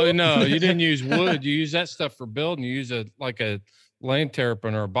 Oh no, you didn't use wood. You use that stuff for building. You use a land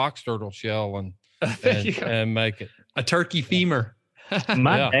terrapin or a box turtle shell and make it a turkey femur.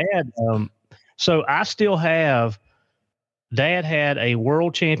 My dad. So I still have. Dad had a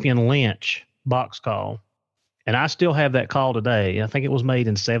world champion Lynch box call, and I still have that call today. I think it was made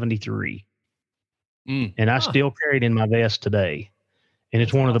in '73. And I still carry it in my vest today. And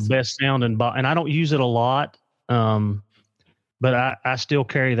it's one of the best sounding, and I don't use it a lot. But I still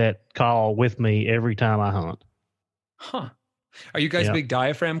carry that call with me every time I hunt. Huh. Are you guys big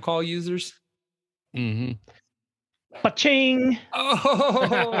diaphragm call users? Mm-hmm. Ba-ching.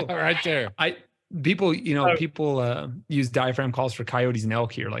 Oh, right there. People use diaphragm calls for coyotes and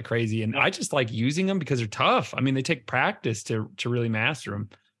elk here like crazy. And I just like using them because they're tough. I mean, they take practice to really master them.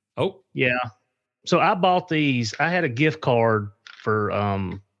 Oh, yeah. So I bought these. I had a gift card for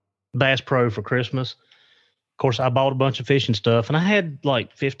Bass Pro for Christmas. Of course, I bought a bunch of fishing stuff, and I had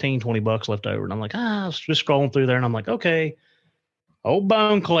like $15-20 left over. And I'm like, I was just scrolling through there, and I'm like, okay, old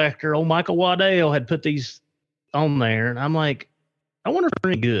bone collector, old Michael Waddell had put these on there, and I'm like, I wonder if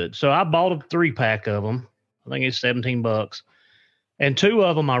they're any good. So I bought a 3-pack of them. I think it's $17, and 2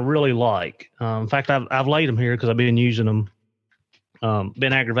 of them I really like. In fact, I've laid them here because I've been using them.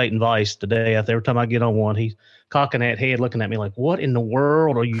 Been aggravating Vice today. Every time I get on one, he's cocking that head, looking at me like, "What in the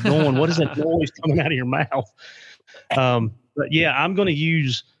world are you doing? What is that noise coming out of your mouth?" But yeah, I'm going to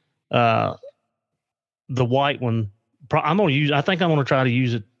use the white one. I think I'm going to try to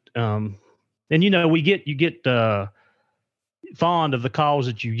use it. And you get fond of the calls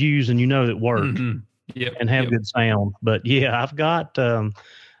that you use, and that work, and have good sound. But yeah, I've got like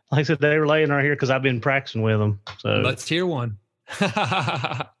I said, they were laying right here because I've been practicing with them. So let's hear one.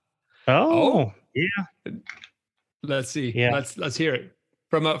 Oh, yeah. Let's see. Yeah. Let's hear it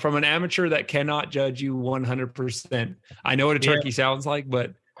from an amateur that cannot judge you 100%. I know what a turkey sounds like,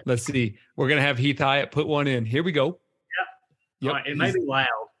 but let's see. We're gonna have Heath Hyatt put one in. Here we go. Yeah. Yep. Right, it may be loud.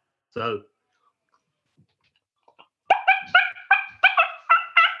 So.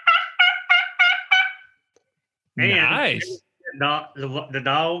 Nice. The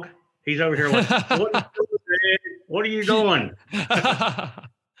dog. He's over here like, what are you doing?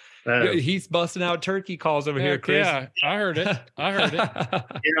 He's busting out turkey calls over here, Chris. Yeah, I heard it.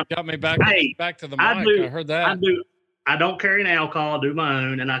 Got me back to the mic. I heard that. I don't carry an owl call. I do my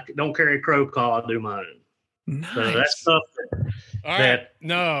own, and I don't carry a crow call. I do my own. Nice. So that's stuff It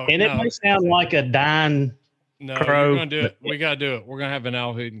may sound like a dying crow. We're gonna do it. We gotta do it. We're gonna have an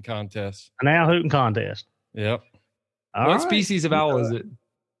owl hooting contest. An owl hooting contest. Yep. What species of owl is it?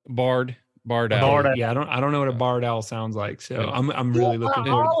 Barred owl. Yeah, I don't know what a barred owl sounds like, so I'm really looking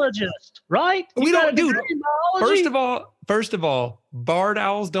forward. Biologist, right? We don't, dude. First of all, barred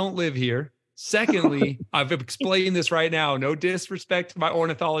owls don't live here. Secondly, I've explained this right now. No disrespect to my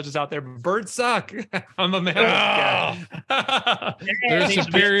ornithologists out there, but birds suck. I'm a mammal guy. They're a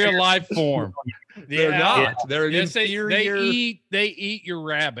superior life form. They're not. They're an inferior. They eat your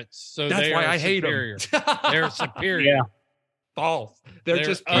rabbits, so that's why I hate them. They're superior. Yeah. False. They're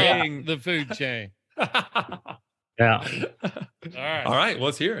just playing the food chain. Yeah. All right.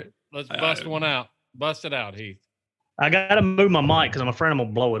 Let's hear it. Let's bust one out. Bust it out, Heath. I got to move my mic because I'm afraid I'm going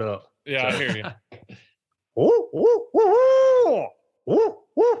to blow it up. Yeah, I hear you.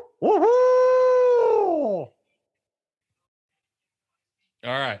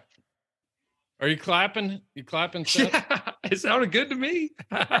 All right. Are you clapping? You clapping, Seth? It sounded good to me.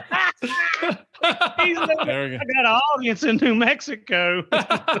 I got an audience in New Mexico. Yeah,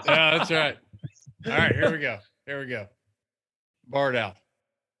 that's right. All right, here we go. Barred out.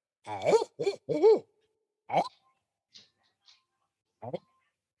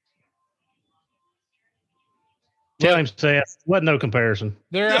 Tell him, Seth. Wasn't no comparison.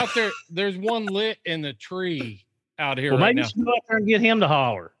 They're out there. There's one lit in the tree out here right maybe now. You should go out there and get him to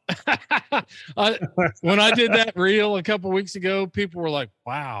holler. When I did that reel a couple weeks ago, people were like,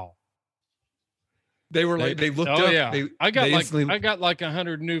 "Wow, They were like, they looked oh up. yeah, I got instantly...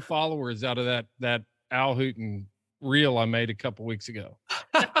 100 new followers out of that owl hooting reel I made a couple weeks ago.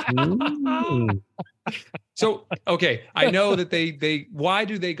 So, okay, I know that they why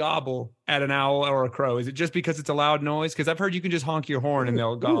do they gobble at an owl or a crow? Is it just because it's a loud noise? Because I've heard you can just honk your horn and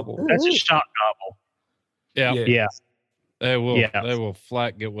they'll gobble. That's a shock gobble. Yeah. They will. Yeah. They will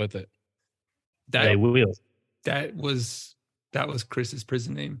flat get with it. They will. That was Chris's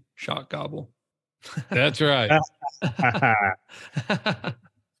prison name, Shock Gobble. That's right.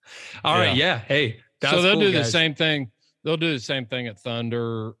 All right. Yeah. Hey. So they'll cool, do guys. the same thing. They'll do the same thing at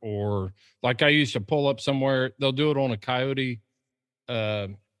Thunder, or like I used to pull up somewhere. They'll do it on a coyote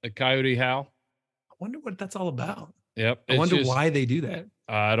howl. I wonder what that's all about. Yep. I wonder why they do that.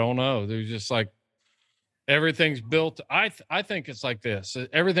 I don't know. They're just like, everything's built. I think it's like this.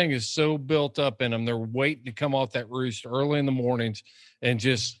 Everything is so built up in them. They're waiting to come off that roost early in the mornings and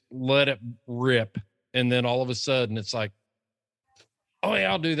just let it rip. And then all of a sudden it's like, oh yeah,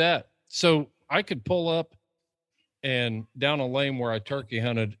 I'll do that. So I could pull up and down a lane where I turkey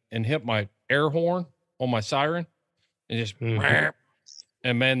hunted and hit my air horn on my siren and just,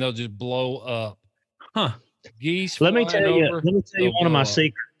 and man, they'll just blow up. Huh. Geese. Let me tell you one of my up.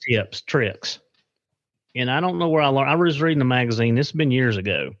 secret tricks. And I don't know where I learned. I was reading a magazine. This has been years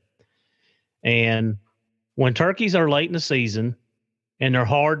ago. And when turkeys are late in the season and they're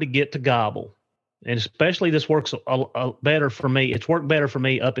hard to get to gobble, and especially this works better for me. It's worked better for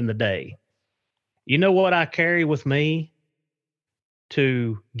me up in the day. You know what I carry with me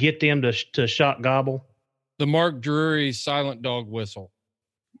to get them to shock gobble? The Mark Drury silent dog whistle.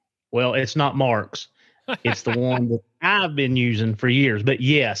 Well, it's not Mark's. It's the one that I've been using for years. But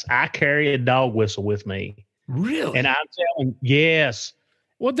yes, I carry a dog whistle with me. Really? And I'm telling, yes.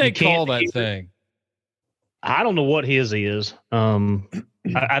 What'd they call that thing? I don't know what his is.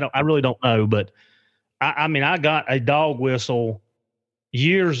 I really don't know. But I mean, I got a dog whistle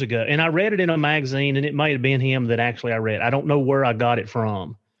years ago, and I read it in a magazine, and it might have been him that actually I read. I don't know where I got it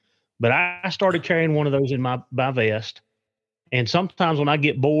from, but I started carrying one of those in my vest. And sometimes when I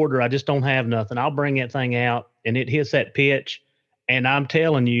get bored or I just don't have nothing, I'll bring that thing out and it hits that pitch. And I'm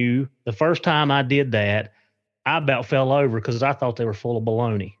telling you, the first time I did that, I about fell over because I thought they were full of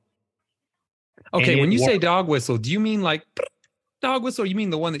baloney. Okay, when you say dog whistle, do you mean like dog whistle, or you mean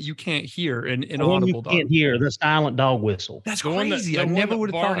the one that you can't hear in audible dog? You can't hear, the silent dog whistle. That's crazy. I never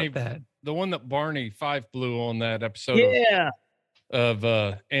would have thought of that. The one that Barney Fife blew on that episode of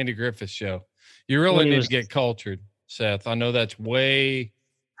Andy Griffith's show. You really need to get cultured, Seth. I know that's way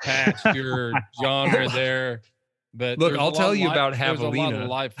past your genre there. But look, I'll tell you about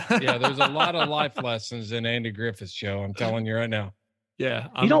Javelina. There's a lot of life lessons in Andy Griffith's show. I'm telling you right now. Yeah,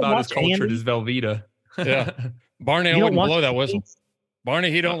 I'm about as cultured as Velveeta. Yeah, Barney, I wouldn't blow that whistle. Barney,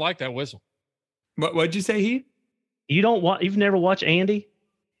 he don't like that whistle. What'd you say, he? You've never watched Andy?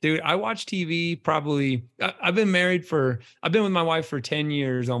 Dude, I watch TV probably. I've been with my wife for 10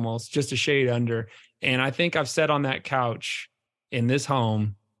 years almost, just a shade under. And I think I've sat on that couch in this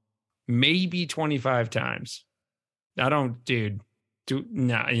home maybe 25 times. I don't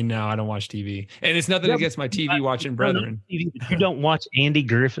watch TV. And it's nothing against my TV watching brethren. You don't watch Andy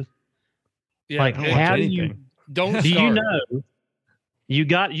Griffith? Yeah, like, how do you you know? You've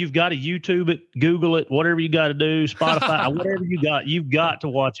got to YouTube it, Google it, whatever you got to do, Spotify, whatever you've got to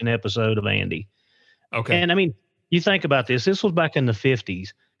watch an episode of Andy. Okay. And I mean, you think about this. This was back in the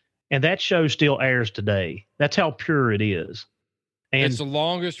 50s, and that show still airs today. That's how pure it is. And it's the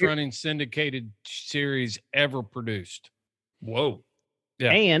longest running syndicated series ever produced. Whoa.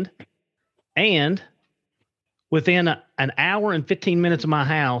 Yeah. And within an hour and 15 minutes of my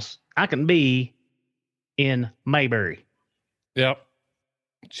house, I can be in Mayberry. Yep.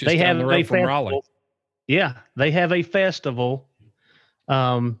 They have the road from Raleigh. Yeah, they have a festival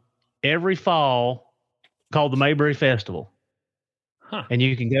every fall called the Mayberry Festival. Huh. And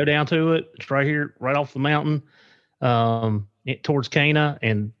you can go down to it. It's right here, right off the mountain, towards Cana,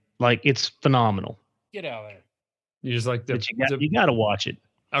 and like it's phenomenal. Get out of there. You just like you got to watch it.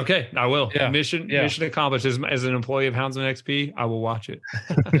 Okay, I will. Yeah. Mission accomplished. As an employee of Houndsman XP, I will watch it.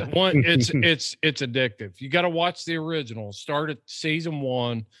 It's addictive. You got to watch the original. Start at season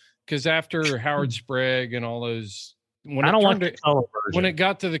 1, because after Howard Sprague and all those, when it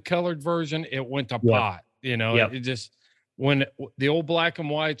got to the colored version, it went to pot. You know, it just when the old black and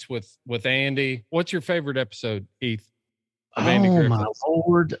whites with Andy. What's your favorite episode, Heath? Of Andy Griffith? My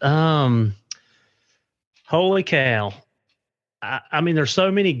Lord! Holy cow! I mean, there's so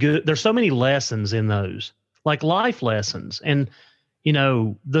many lessons in those, like life lessons. And, you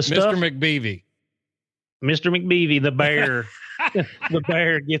know, the stuff. Mr. McBeevy. Mr. McBeavy, the bear. The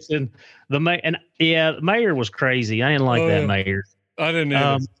bear gets in the the mayor was crazy. I didn't like that mayor. I didn't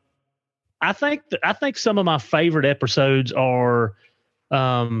either. I think some of my favorite episodes are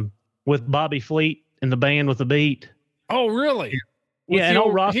with Bobby Fleet and the band with the beat. Oh, really? Yeah, and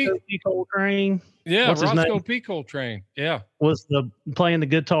old Roscoe P. Coltrane. Yeah, What's his Roscoe name? P. Coltrane. Yeah. Was playing the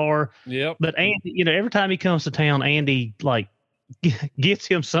guitar. Yep. But Andy, every time he comes to town, Andy like gets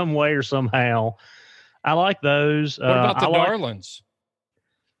him some way or somehow. I like those. What about the Darlings?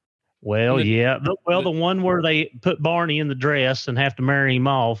 Well, yeah. The one where they put Barney in the dress and have to marry him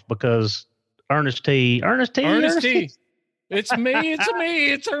off because Ernest T. It's me. It's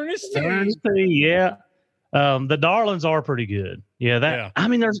me. It's Ernest T. Ernest T. Yeah. The Darlings are pretty good. Yeah. I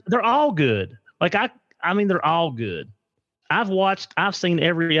mean, they're all good. Like I mean, they're all good. I've seen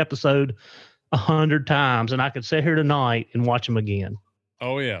every episode 100 times, and I could sit here tonight and watch them again.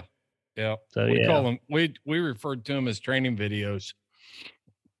 Oh yeah. Yeah. So we call them, we referred to them as training videos,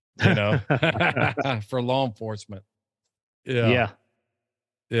 for law enforcement. Yeah. Yeah.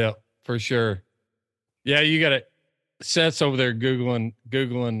 Yeah, for sure. Yeah. You got it. Seth's over there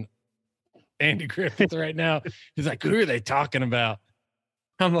Googling Andy Griffith right now. He's like, who are they talking about?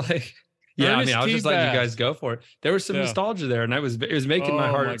 I'm like, yeah, Ernest I was just letting you guys go for it. There was some Yeah. nostalgia there, and it was making my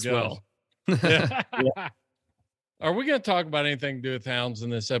heart swell. Yeah. Are we going to talk about anything to do with hounds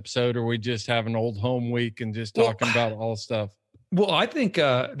in this episode, or we just have an old home week and just talking about all stuff? Well, I think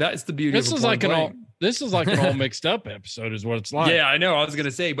that's the beauty. This is like an all mixed up episode, is what it's like. Yeah, I know. I was going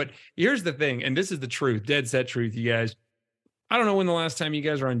to say, but here's the thing, and this is the truth, dead set truth, you guys. I don't know when the last time you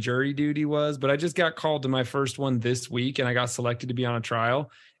guys were on jury duty was, but I just got called to my first one this week, and I got selected to be on a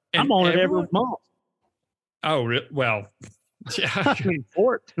trial. And I'm on it every month. Oh, well, yeah.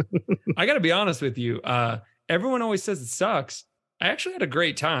 I got to be honest with you. Everyone always says it sucks. I actually had a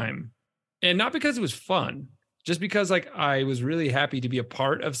great time, and not because it was fun, just because like I was really happy to be a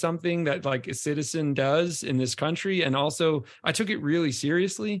part of something that like a citizen does in this country. And also I took it really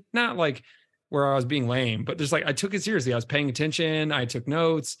seriously, not like where I was being lame, but just like, I took it seriously. I was paying attention. I took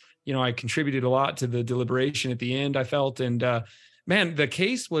notes, I contributed a lot to the deliberation at the end, I felt. And, man, the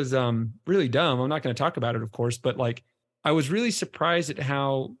case was really dumb. I'm not going to talk about it, of course, but like, I was really surprised at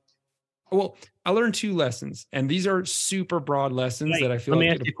how, well, I learned 2 lessons, and these are super broad lessons that I feel let like.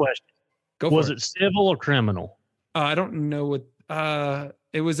 me ask you a question. Was it civil or criminal? I don't know what,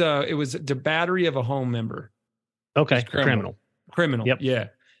 it was the battery of a home member. Okay. Criminal. Yep. Yeah.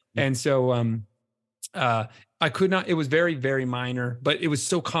 And so, I could not, it was very, very minor, but it was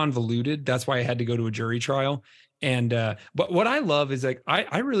so convoluted. That's why I had to go to a jury trial. And, but what I love is like,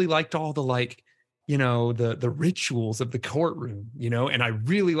 I really liked all the, like, the rituals of the courtroom, and I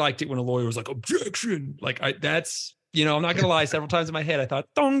really liked it when a lawyer was like, objection. Like that's, I'm not going to lie, several times in my head, I thought,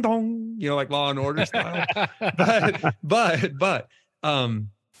 dong, dong, like Law and Order style. but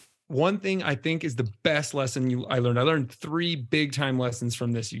one thing I think is the best lesson I learned 3 big time lessons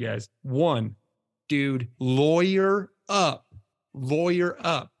from this, you guys. 1, dude, lawyer up.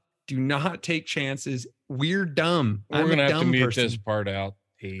 Do not take chances. We're dumb. We're going to have to mute this part out.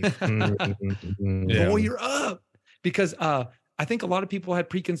 Lawyer up, because I think a lot of people had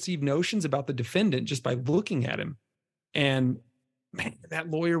preconceived notions about the defendant just by looking at him, and man,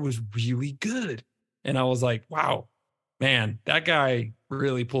 that lawyer was really good. And I was like, wow, man, that guy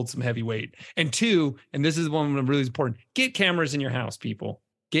really pulled some heavy weight. And 2, and this is one really important, get cameras in your house, people.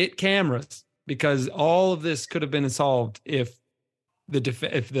 Get cameras, because all of this could have been solved if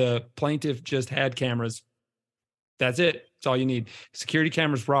the plaintiff just had cameras. That's it. That's all you need. Security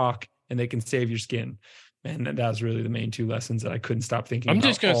cameras rock, and they can save your skin. And that was really the main 2 lessons that I couldn't stop thinking about. I'm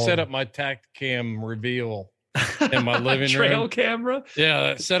just going to set up my tact cam reveal in my living trail room. Camera?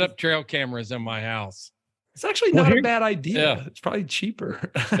 Yeah, set up trail cameras in my house. It's actually not a bad idea. Yeah. It's probably cheaper.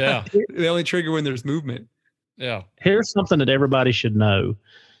 Yeah. They only trigger when there's movement. Yeah. Here's something that everybody should know.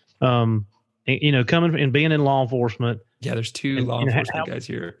 Coming and being in law enforcement. Yeah, there's 2 law enforcement guys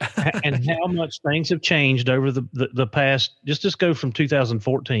here. And how much things have changed over the past, just go from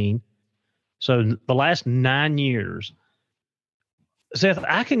 2014. So the last 9 years, Seth,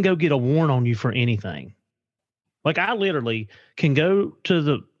 I can go get a warrant on you for anything. Like I literally can go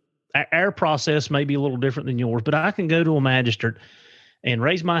to our process may be a little different than yours, but I can go to a magistrate and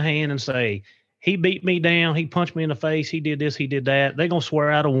raise my hand and say, he beat me down. He punched me in the face. He did this. He did that. They're going to swear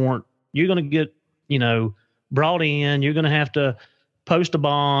out a warrant. You're going to get, brought in. You're going to have to post a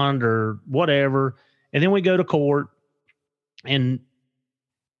bond or whatever. And then we go to court. And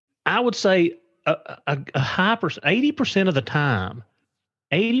I would say a high percent, 80% of the time,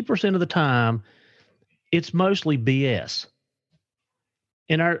 it's mostly BS.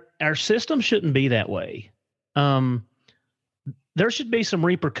 And our system shouldn't be that way. There should be some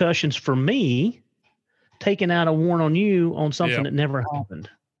repercussions for me taking out a warrant on you on something that never happened.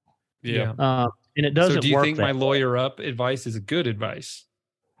 Yeah. And it doesn't work. So do you think my way. lawyer up advice is good advice?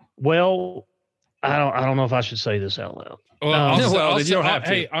 Well, I don't know if I should say this out loud. Well, you don't have to.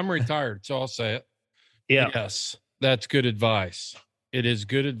 Hey, I'm retired, so I'll say it. Yeah. Yes, that's good advice. It is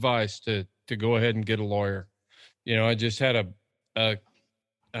good advice to go ahead and get a lawyer. You know, I just had a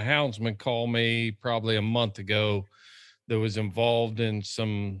houndsman call me probably a month ago that was involved in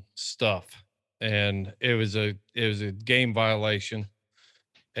some stuff, and it was a game violation,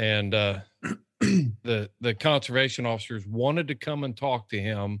 and the conservation officers wanted to come and talk to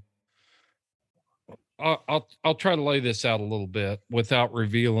him. I'll try to lay this out a little bit without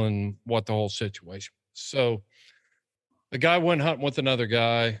revealing what the whole situation was. So the guy went hunting with another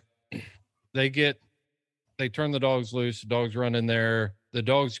guy. They turn the dogs loose. The dogs run in there. The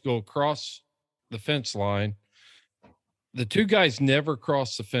dogs go across the fence line. The two guys never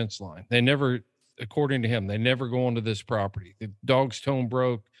cross the fence line. They never, according to him, they never go onto this property. The dog's tone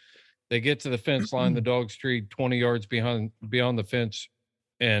broke. They get to the fence line. The dog's treed 20 yards beyond the fence.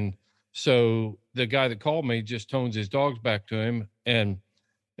 And so the guy that called me just tones his dogs back to him. And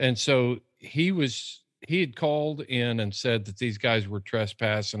so he had called in and said that these guys were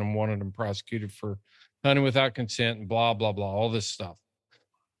trespassing and wanted them prosecuted for hunting without consent and blah, blah, blah, all this stuff.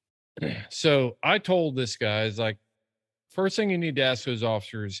 So I told this guy, is like, first thing you need to ask those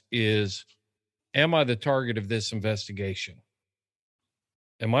officers is, am I the target of this investigation?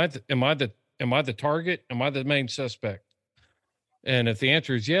 Am I the target? Am I the main suspect? And if the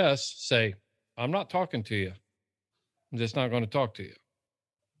answer is yes, say, I'm not talking to you. I'm just not going to talk to you.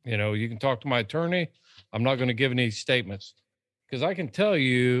 You know, you can talk to my attorney. I'm not going to give any statements, because I can tell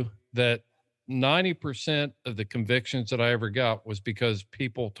you that 90% of the convictions that I ever got was because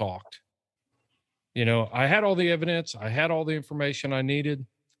people talked. You know, I had all the evidence. I had all the information I needed.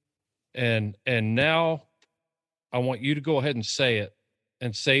 And now I want you to go ahead and say it,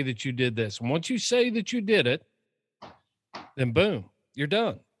 and say that you did this. And once you say that you did it, then boom, you're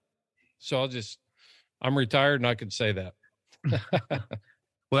done. So I'm retired and I can say that.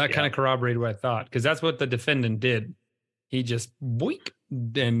 Well, that kind of corroborated what I thought, because that's what the defendant did. He just boink,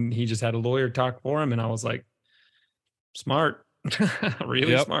 and he just had a lawyer talk for him. And I was like, smart,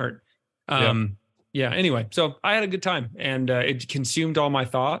 really smart. Yeah. Anyway, so I had a good time, and it consumed all my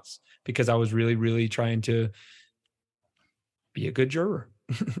thoughts because I was really, really trying to be a good juror.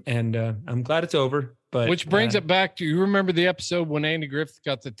 And I'm glad it's over. But which brings it back to, you remember the episode when Andy Griffith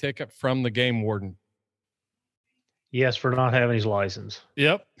got the ticket from the game warden? Yes, for not having his license.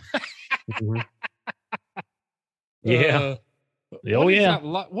 Yep. Mm-hmm. Yeah.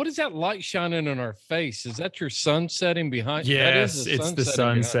 What is that light shining in our face? Is that your sun setting behind? Yes, it's the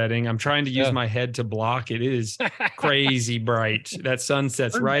sun setting. I'm trying to use my head to block. It is crazy bright. That sun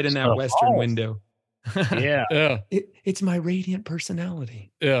sets right in that western window. Yeah. It's my radiant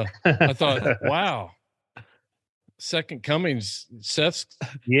personality. Yeah. I thought, wow. Second Comings, Seth.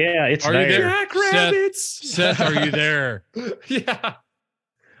 Yeah, it's are there. You there? Jackrabbits. Seth, are you there? Yeah.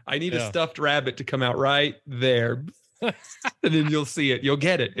 I need a stuffed rabbit to come out right there. And then you'll see it. You'll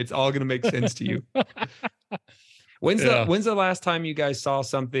get it. It's all going to make sense to you. When's the last time you guys saw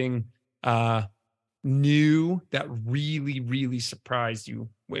something new that really, really surprised you?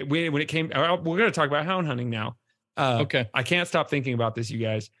 When it came, we're going to talk about hound hunting now. Okay. I can't stop thinking about this, you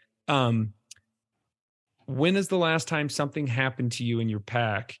guys. When is the last time something happened to you in your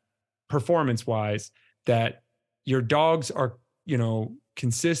pack, performance-wise, that your dogs are,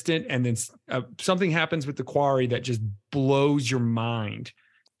 consistent, and then something happens with the quarry that just blows your mind?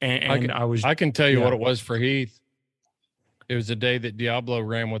 And I can tell you what it was for Heath. It was the day that Diablo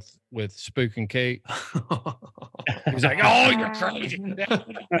ran with Spook and Kate. He was like, "Oh, you're crazy!"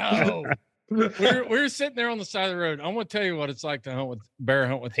 No. We were sitting there on the side of the road. I'm going to tell you what it's like to bear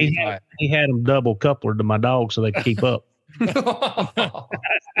hunt with Heath. He had them double coupler to my dog so they could keep up.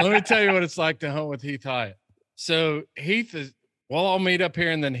 Let me tell you what it's like to hunt with Heath Hyatt. So Heath is, I'll meet up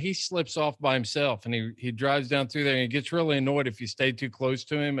here, and then he slips off by himself, and he drives down through there, and he gets really annoyed if you stay too close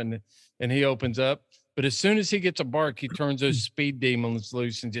to him, and he opens up. But as soon as he gets a bark, he turns those speed demons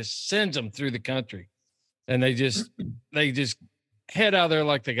loose and just sends them through the country. And they just head out there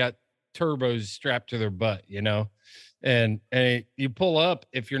like they got turbos strapped to their butt, and you pull up.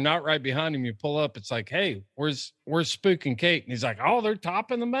 If you're not right behind him, you pull up. It's like, hey, where's Spook and Kate? And he's like, oh, they're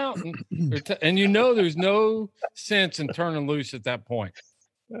topping the mountain. And there's no sense in turning loose at that point.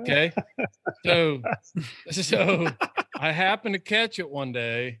 Okay. So I happened to catch it one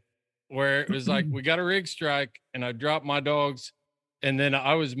day where it was like, we got a rig strike, and I dropped my dogs And then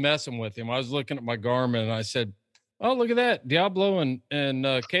I was messing with him. I was looking at my Garmin and I said, "Oh, look at that. Diablo and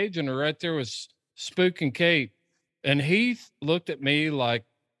Cajun are right there with Spook and Kate." And Heath looked at me like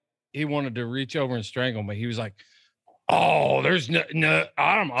he wanted to reach over and strangle me. He was like, "Oh, there's no,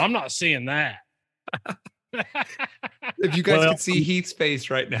 I'm not seeing that." If you guys could see Heath's face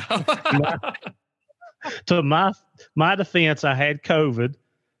right now. To my defense, I had COVID.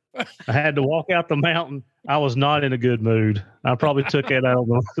 I had to walk out the mountain. I was not in a good mood. I probably took it out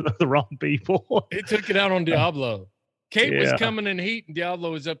on the wrong people. He took it out on Diablo. Kate was coming in heat, and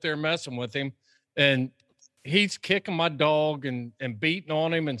Diablo was up there messing with him. And he's kicking my dog and beating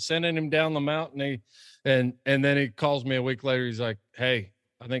on him and sending him down the mountain. And then he calls me a week later. He's like, "Hey,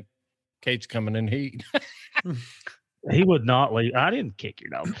 I think Kate's coming in heat." He would not leave. I didn't kick your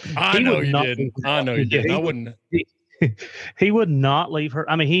dog. I know you didn't. I know you didn't. I wouldn't. He would not leave her.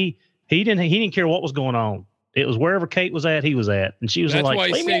 I mean, he didn't care what was going on. It was wherever Kate was at, he was at, and she was That's like, why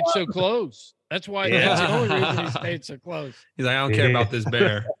he stayed so close. That's why. That's the only reason he stayed so close. He's like, "I don't care about this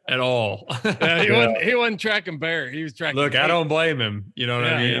bear at all." He wasn't tracking bear. He was tracking. Look, Kate. I don't blame him. You know what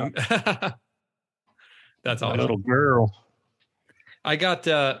I mean? Yeah. That's awesome. Little girl. I got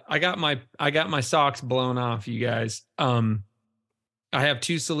my socks blown off, you guys. I have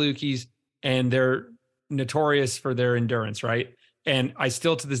 2 Salukis, and they're notorious for their endurance, right? And I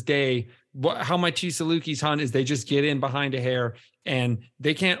still, to this day, how my 2 Salukis hunt is they just get in behind a hare, and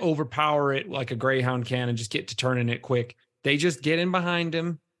they can't overpower it like a greyhound can and just get to turning it quick. They just get in behind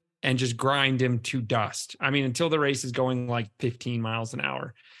him and just grind him to dust. I mean, until the race is going like 15 miles an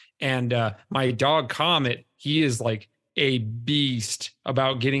hour. And my dog Comet, he is like a beast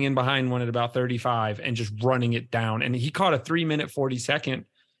about getting in behind one at about 35 and just running it down. And he caught a 3-minute 40-second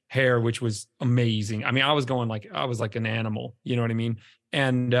hare, which was amazing. I mean, I was like an animal, you know what I mean?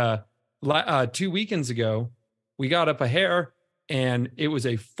 And 2 weekends ago, we got up a hare, and it was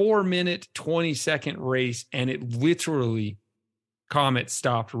a 4-minute 20-second race, and it literally, Comet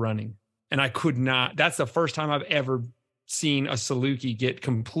stopped running. And I could not. That's the first time I've ever seen a Saluki get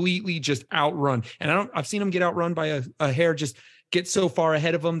completely just outrun. And I've seen them get outrun by a hare, just get so far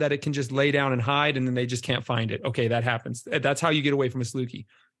ahead of them that it can just lay down and hide, and then they just can't find it. Okay, that happens. That's how you get away from a Saluki.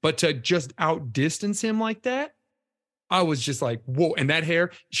 But to just outdistance him like that, I was just like, whoa. And that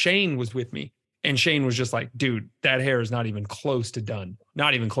hare, Shane was with me. And Shane was just like, "Dude, that hare is not even close to done.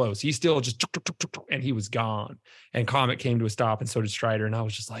 Not even close." He still just, and he was gone. And Comet came to a stop, and so did Strider. And I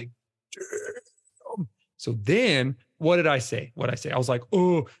was just like, damn. So then what did I say? I was like,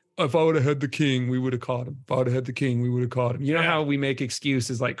 "Oh, if I would have had the king, we would have caught him. If I would have had the king, we would have caught him." You know how we make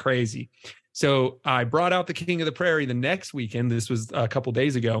excuses like crazy. So I brought out the King of the Prairie the next weekend. This was a couple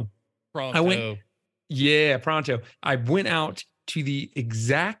days ago. Pronto. Pronto. I went out to the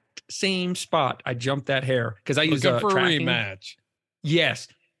exact same spot I jumped that hare because I used for a tracking. rematch. Yes.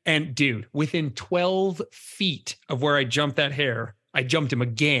 And dude, within 12 feet of where I jumped that hare, I jumped him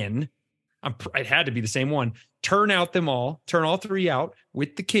again. It had to be the same one. Turn all 3 out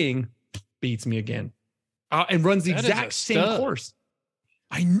with the king, beats me again. And runs the exact same course.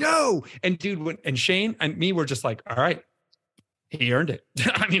 I know. And dude, and Shane and me were just like, all right, he earned it.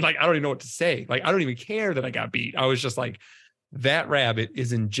 I mean, like, I don't even know what to say. Like, I don't even care that I got beat. I was just like, that rabbit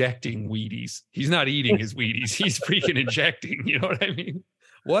is injecting Wheaties. He's not eating his Wheaties. He's freaking injecting. You know what I mean?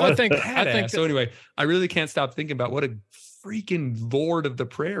 I think so. Anyway, I really can't stop thinking about what a freaking lord of the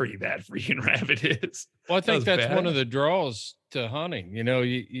prairie that freaking rabbit is. Well, I think that's one of the draws to hunting. You know,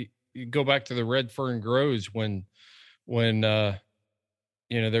 you go back to the red fern groves when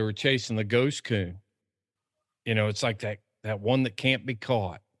you know, they were chasing the ghost coon. You know, it's like that one that can't be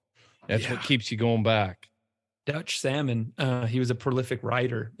caught. That's what keeps you going back. Dutch Salmon, he was a prolific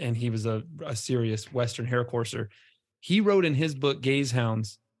writer, and he was a serious Western hare courser. He wrote in his book, Gaze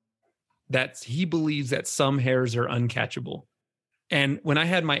Hounds, that he believes that some hares are uncatchable. And when I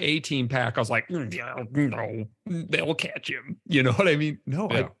had my A-team pack, I was like, no, they'll catch him. You know what I mean? No,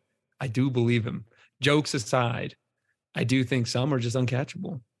 yeah. I do believe him. Jokes aside, I do think some are just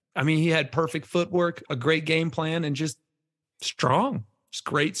uncatchable. I mean, he had perfect footwork, a great game plan, and just strong. Just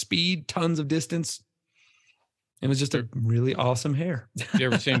great speed, tons of distance. It was just a really awesome hare. You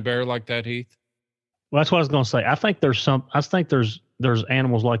ever seen bear like that, Heath? Well, that's what I was going to say. I think there's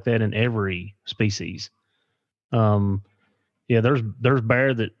animals like that in every species. Yeah, there's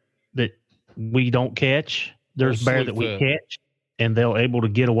bear that we don't catch. There's bear that we catch, and they're able to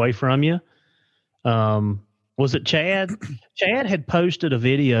get away from you. Was it Chad? Chad had posted a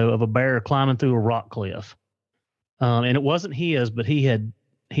video of a bear climbing through a rock cliff, and it wasn't his, but he had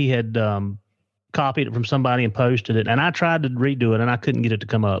copied it from somebody and posted it. And I tried to redo it, and I couldn't get it to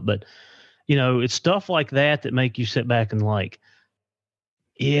come up. But you know, it's stuff like that make you sit back and like,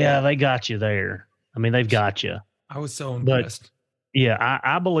 Yeah, they got you there. I mean, they've got you. I was so But impressed. yeah,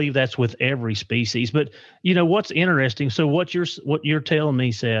 I believe that's with every species. But what's interesting? So what you're telling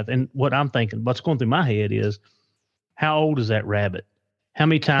me, Seth, and what I'm thinking, what's going through my head is, how old is that rabbit? How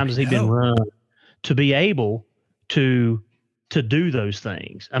many times has he been run to be able to do those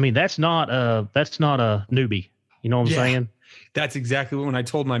things? I mean, that's not a newbie. You know what I'm saying? That's exactly when I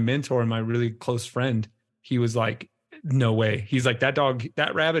told my mentor and my really close friend, he was like, no way. He's like,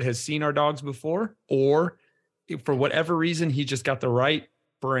 that rabbit has seen our dogs before, or for whatever reason, he just got the right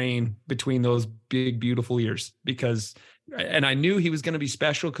brain between those big, beautiful ears. And I knew he was going to be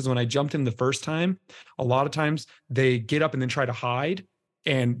special because when I jumped him the first time, a lot of times they get up and then try to hide.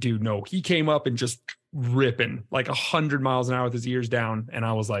 And dude, no, he came up and just ripping like 100 miles an hour with his ears down. And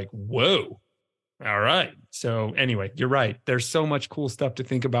I was like, whoa. All right. So anyway, you're right. There's so much cool stuff to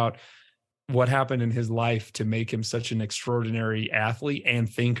think about what happened in his life to make him such an extraordinary athlete and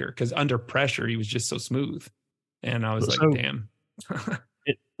thinker. Because under pressure, he was just so smooth. And I was like, damn.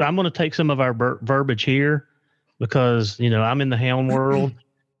 I'm going to take some of our verbiage here because, I'm in the hound world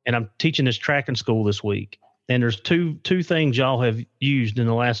and I'm teaching this tracking school this week. And there's two things y'all have used in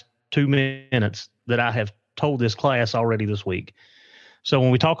the last 2 minutes that I have told this class already this week. So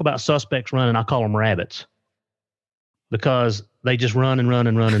when we talk about suspects running, I call them rabbits because they just run and run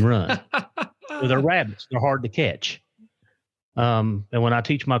and run and run. So they're rabbits. They're hard to catch. And when I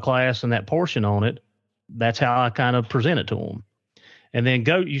teach my class and that portion on it, that's how I kind of present it to them. And then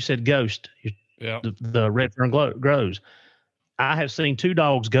you said ghost. Yeah. The red fern grows. I have seen 2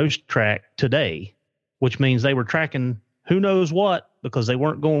 dogs ghost track today, which means they were tracking who knows what because they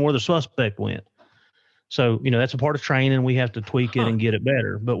weren't going where the suspect went. So, that's a part of training. We have to tweak it and get it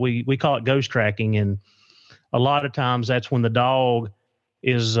better. But we call it ghost tracking. And a lot of times that's when the dog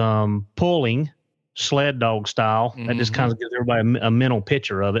is pulling sled dog style. That just kind of gives everybody a mental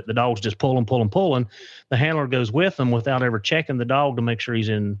picture of it. The dog's just pulling. The handler goes with them without ever checking the dog to make sure he's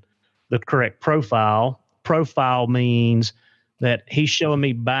in the correct profile. Profile means that he's showing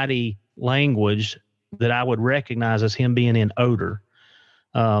me body language that I would recognize as him being in odor.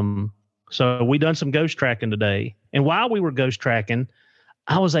 So we done some ghost tracking today. And while we were ghost tracking,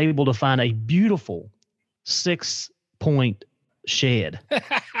 I was able to find a beautiful 6-point shed.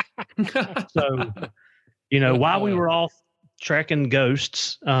 So, while we were off tracking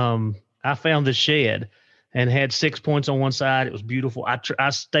ghosts, I found this shed and had 6 points on one side. It was beautiful.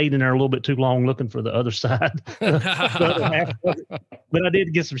 I stayed in there a little bit too long looking for the other side. But I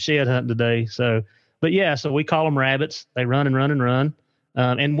did get some shed hunting today. So, but yeah, so we call them rabbits. They run and run and run.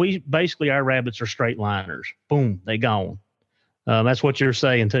 And our rabbits are straight liners. Boom, they gone. That's what you're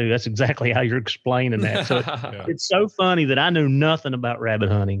saying too. That's exactly how you're explaining that. So It's so funny that I knew nothing about rabbit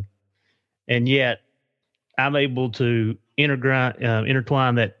hunting, and yet I'm able to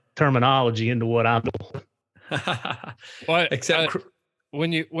intertwine that terminology into what I'm doing. Well, except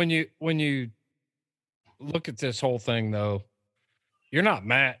when you look at this whole thing, though, you're not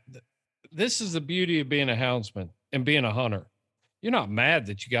mad. This is the beauty of being a houndsman and being a hunter. You're not mad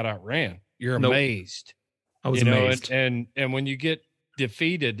that you got outran. You're amazed. I was amazed. And when you get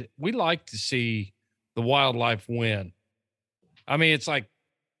defeated, we like to see the wildlife win. I mean, it's like,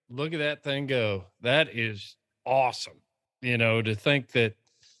 look at that thing go. That is awesome. To think that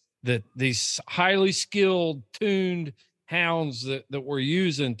these highly skilled, tuned hounds that we're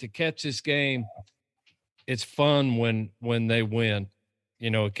using to catch this game, it's fun when they win.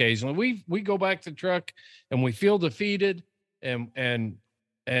 Occasionally we go back to the truck and we feel defeated.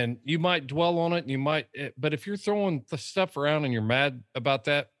 And you might dwell on it, but if you're throwing the stuff around and you're mad about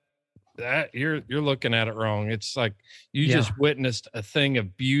that you're looking at it wrong. It's like you just witnessed a thing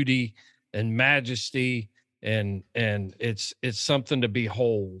of beauty and majesty, and it's something to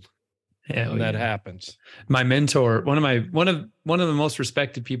behold. When that happens. My mentor, one of the most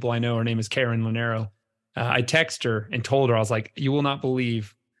respected people I know, her name is Karen Lanero. I text her and told her, I was like, you will not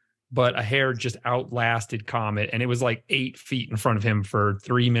believe, but a hare just outlasted Comet, and it was like 8 feet in front of him for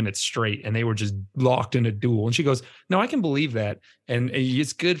 3 minutes straight, and they were just locked in a duel. And she goes, no, I can believe that. And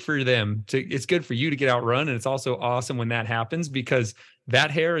it's good for them. It's good for you to get outrun, and it's also awesome when that happens, because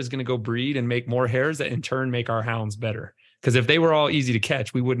that hare is going to go breed and make more hares that in turn make our hounds better. Because if they were all easy to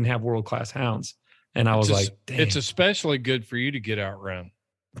catch, we wouldn't have world-class hounds. And I was like, damn. It's especially good for you to get outrun.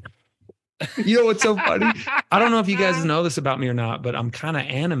 You know what's so funny? I don't know if you guys know this about me or not, but I'm kind of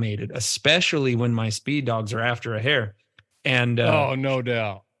animated, especially when my speed dogs are after a hare. And oh, no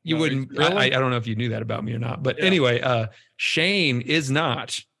doubt. You wouldn't. Really? I don't know if you knew that about me or not. But anyway, Shane is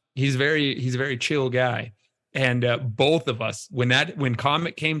not. He's a very chill guy. And both of us, when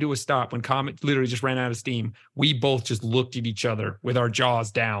Comet came to a stop, when Comet literally just ran out of steam, we both just looked at each other with our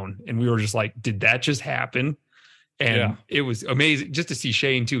jaws down, and we were just like, "Did that just happen?" And it was amazing just to see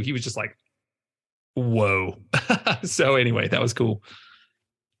Shane too. He was just like, "Whoa!" So anyway, that was cool.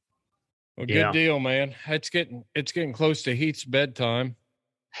 Well, good deal, man. It's getting close to Heath's bedtime,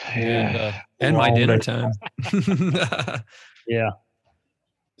 and my dinner time. Yeah.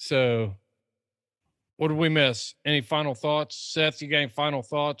 So, what did we miss? Any final thoughts, Seth? You got any final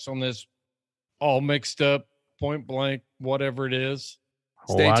thoughts on this all mixed up, point blank, whatever it is?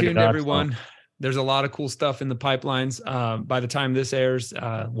 Stay tuned, everyone. There's a lot of cool stuff in the pipelines. By the time this airs,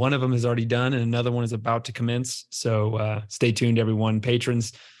 one of them is already done and another one is about to commence. So stay tuned, everyone.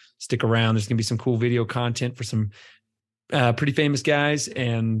 Patrons, stick around. There's going to be some cool video content for some pretty famous guys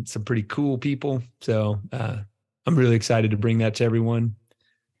and some pretty cool people. So I'm really excited to bring that to everyone.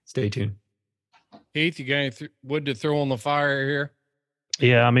 Stay tuned. Heath, you got any wood to throw on the fire here?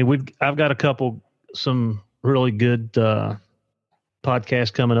 Yeah, I mean, I've got some really good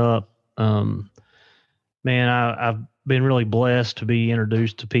podcasts coming up. Man, I've been really blessed to be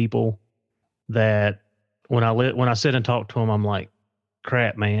introduced to people that when I sit and talk to them, I'm like,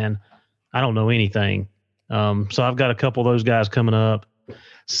 crap, man, I don't know anything. So I've got a couple of those guys coming up.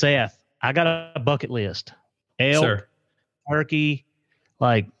 Seth, I got a bucket list. Elk, turkey,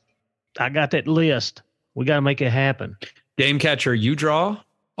 like I got that list. We got to make it happen. Game catcher, you draw,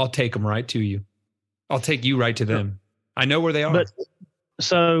 I'll take them right to you. I'll take you right to them. I know where they are. But,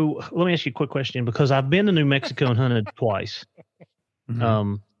 so let me ask you a quick question, because I've been to New Mexico and hunted twice.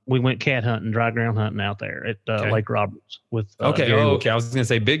 Mm-hmm. We went cat hunting, dry ground hunting out there at Lake Roberts with. Okay. I was going to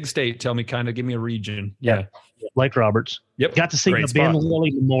say big state. Tell me, give me a region. Yeah. Lake Roberts. Yep. Got to see the Ben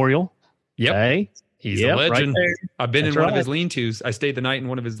Lilly Memorial. Yep. Okay. He's a legend. Right, I've been in one of his lean-tos. I stayed the night in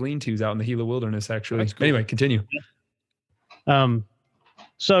one of his lean-tos out in the Gila Wilderness, actually. Cool. Anyway, continue.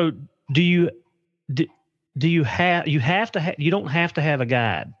 So do you don't have to have a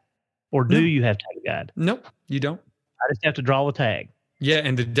guide, or do you have to have a guide? Nope, you don't. I just have to draw the tag. Yeah,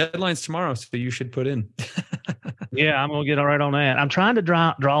 and the deadline's tomorrow, so you should put in. Yeah, I'm gonna get all right on that. I'm trying to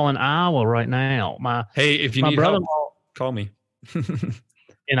draw in Iowa right now. If you need help, call me.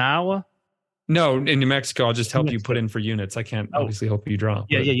 In Iowa? No, in New Mexico. I'll just help you put in for units. I can't obviously help you draw.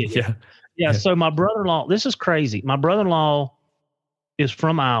 Yeah. So my brother-in-law, this is crazy. My brother-in-law is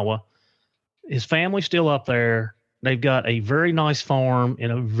from Iowa. His family's still up there. They've got a very nice farm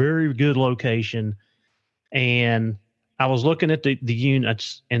in a very good location. And I was looking at the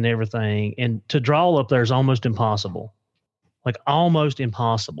units and everything, and to draw up there is almost impossible. Like almost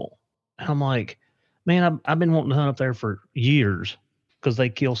impossible. And I'm like, man, I've been wanting to hunt up there for years because they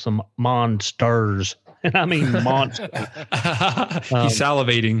kill some monsters. And I mean monsters. He's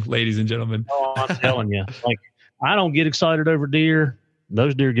salivating, ladies and gentlemen. Oh, I'm telling you. Like, I don't get excited over deer.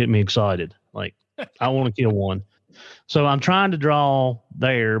 Those deer get me excited. Like, I want to kill one. So I'm trying to draw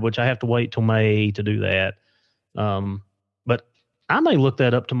there, which I have to wait till May to do that. But I may look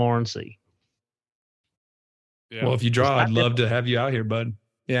that up tomorrow and see. Yeah. Well, if you draw, I'd love to have you out here, bud.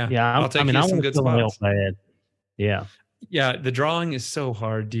 Yeah. Yeah. I'll take you some good spots. Bad. Yeah. Yeah. The drawing is so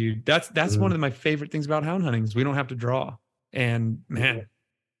hard, dude. That's one of my favorite things about hound hunting is we don't have to draw. And man,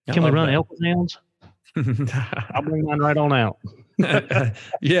 can we run elk hounds? I'll bring mine right on out.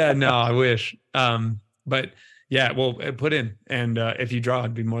 Yeah, no, I wish. But yeah, well, put in, and if you draw,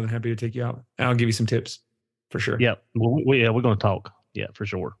 I'd be more than happy to take you out. And I'll give you some tips for sure. Yeah, we're going to talk. Yeah, for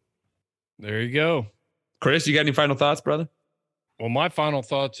sure. There you go. Chris, you got any final thoughts, brother? Well, my final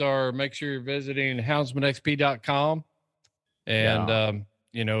thoughts are make sure you're visiting houndsmanxp.com. And,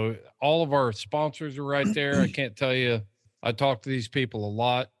 all of our sponsors are right there. I can't tell you, I talk to these people a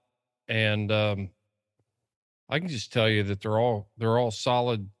lot, and I can just tell you that they're all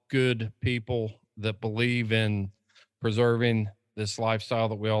solid, good people that believe in preserving this lifestyle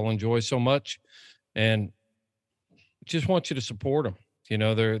that we all enjoy so much. And just want you to support them.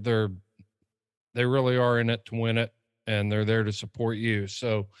 They really are in it to win it, and they're there to support you.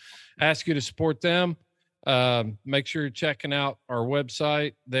 So ask you to support them. Make sure you're checking out our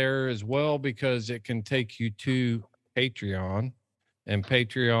website there as well, because it can take you to Patreon, and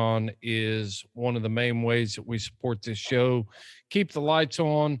Patreon is one of the main ways that we support this show, keep the lights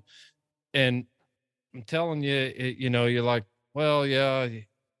on. And I'm telling you, you're like, well, yeah,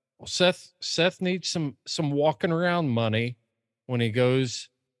 well, Seth needs some walking around money when he goes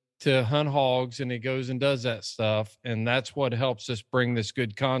to hunt hogs and he goes and does that stuff. And that's what helps us bring this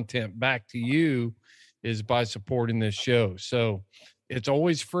good content back to you, is by supporting this show. So it's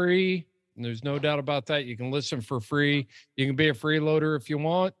always free. And there's no doubt about that. You can listen for free. You can be a freeloader if you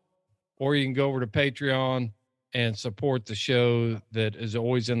want, or you can go over to Patreon and support the show that is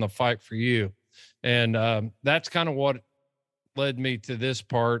always in the fight for you. And that's kind of what led me to this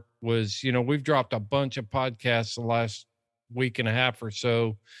part was, we've dropped a bunch of podcasts the last week and a half or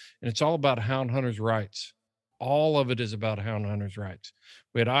so, and it's all about hound hunters' rights. All of it is about hound hunters' rights.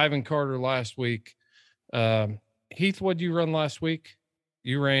 We had Ivan Carter last week. Heath, what did you run last week?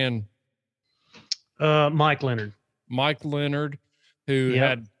 You ran Mike Leonard. Mike Leonard, who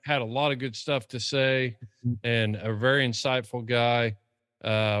had a lot of good stuff to say and a very insightful guy.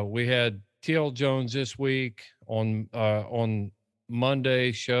 We had TL Jones this week on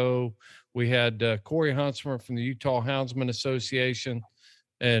Monday show. We had Corey Houndsman from the Utah Houndsman Association.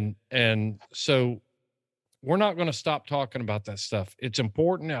 And so we're not going to stop talking about that stuff. It's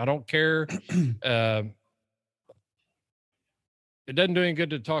important. I don't care. It doesn't do any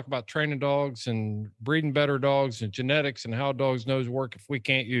good to talk about training dogs and breeding better dogs and genetics and how dogs' nose work if we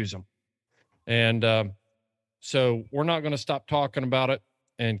can't use them. And so we're not going to stop talking about it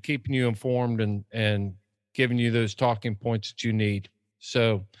and keeping you informed and giving you those talking points that you need.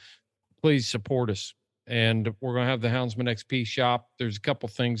 So please support us. And we're going to have the Houndsman XP shop. There's a couple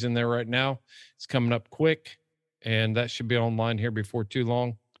things in there right now. It's coming up quick, and that should be online here before too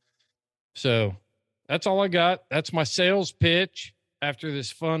long. So that's all I got. That's my sales pitch after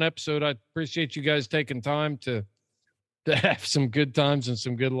this fun episode. I appreciate you guys taking time to have some good times and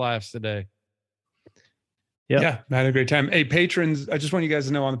some good laughs today. Yep. Yeah, I had a great time. Hey, patrons, I just want you guys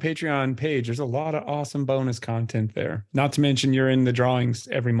to know on the Patreon page, there's a lot of awesome bonus content there. Not to mention you're in the drawings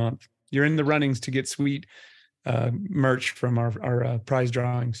every month. You're in the runnings to get sweet merch from our prize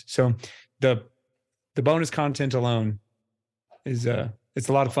drawings. So the bonus content alone is it's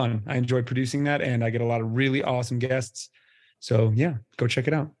a lot of fun. I enjoy producing that, and I get a lot of really awesome guests. So yeah, go check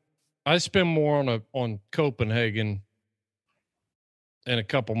it out. I spend more on Copenhagen in a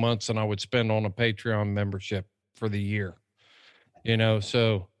couple months than I would spend on a Patreon membership for the year.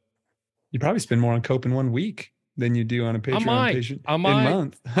 So you probably spend more on Cope in 1 week than you do on a Patreon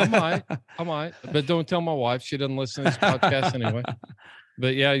month. I might, but don't tell my wife. She doesn't listen to this podcast anyway.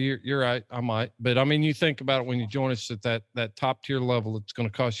 But yeah, you're right. I might. But I mean, you think about it when you join us at that top tier level, it's going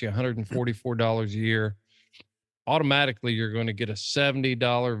to cost you $144 a year. Automatically, you're going to get a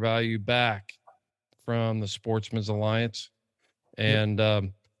 $70 value back from the Sportsman's Alliance.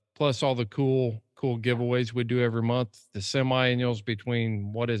 And plus all the cool giveaways we do every month. The semi-annuals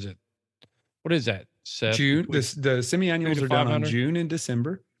between, what is that, Seth? June. The semi-annuals are done on June and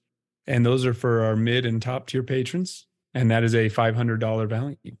December. And those are for our mid and top tier patrons. And that is a $500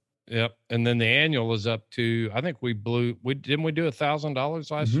 value. Yep. And then the annual is up to, I think didn't we do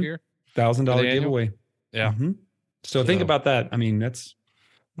 $1,000 last year? $1,000 giveaway. Yeah. Mm-hmm. So think about that. I mean, that's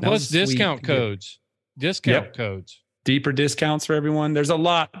plus discount codes. Codes. Deeper discounts for everyone. There's a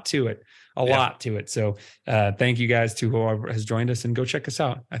lot to it. Lot to it. So thank you guys to whoever has joined us, and go check us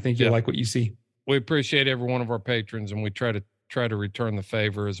out. I think you'll like what you see. We appreciate every one of our patrons, and we try to return the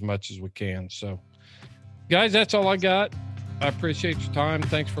favor as much as we can. So guys, that's all I got. I appreciate your time.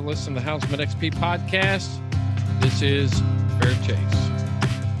 Thanks for listening to the Houndsman XP podcast. This is Fair Chase.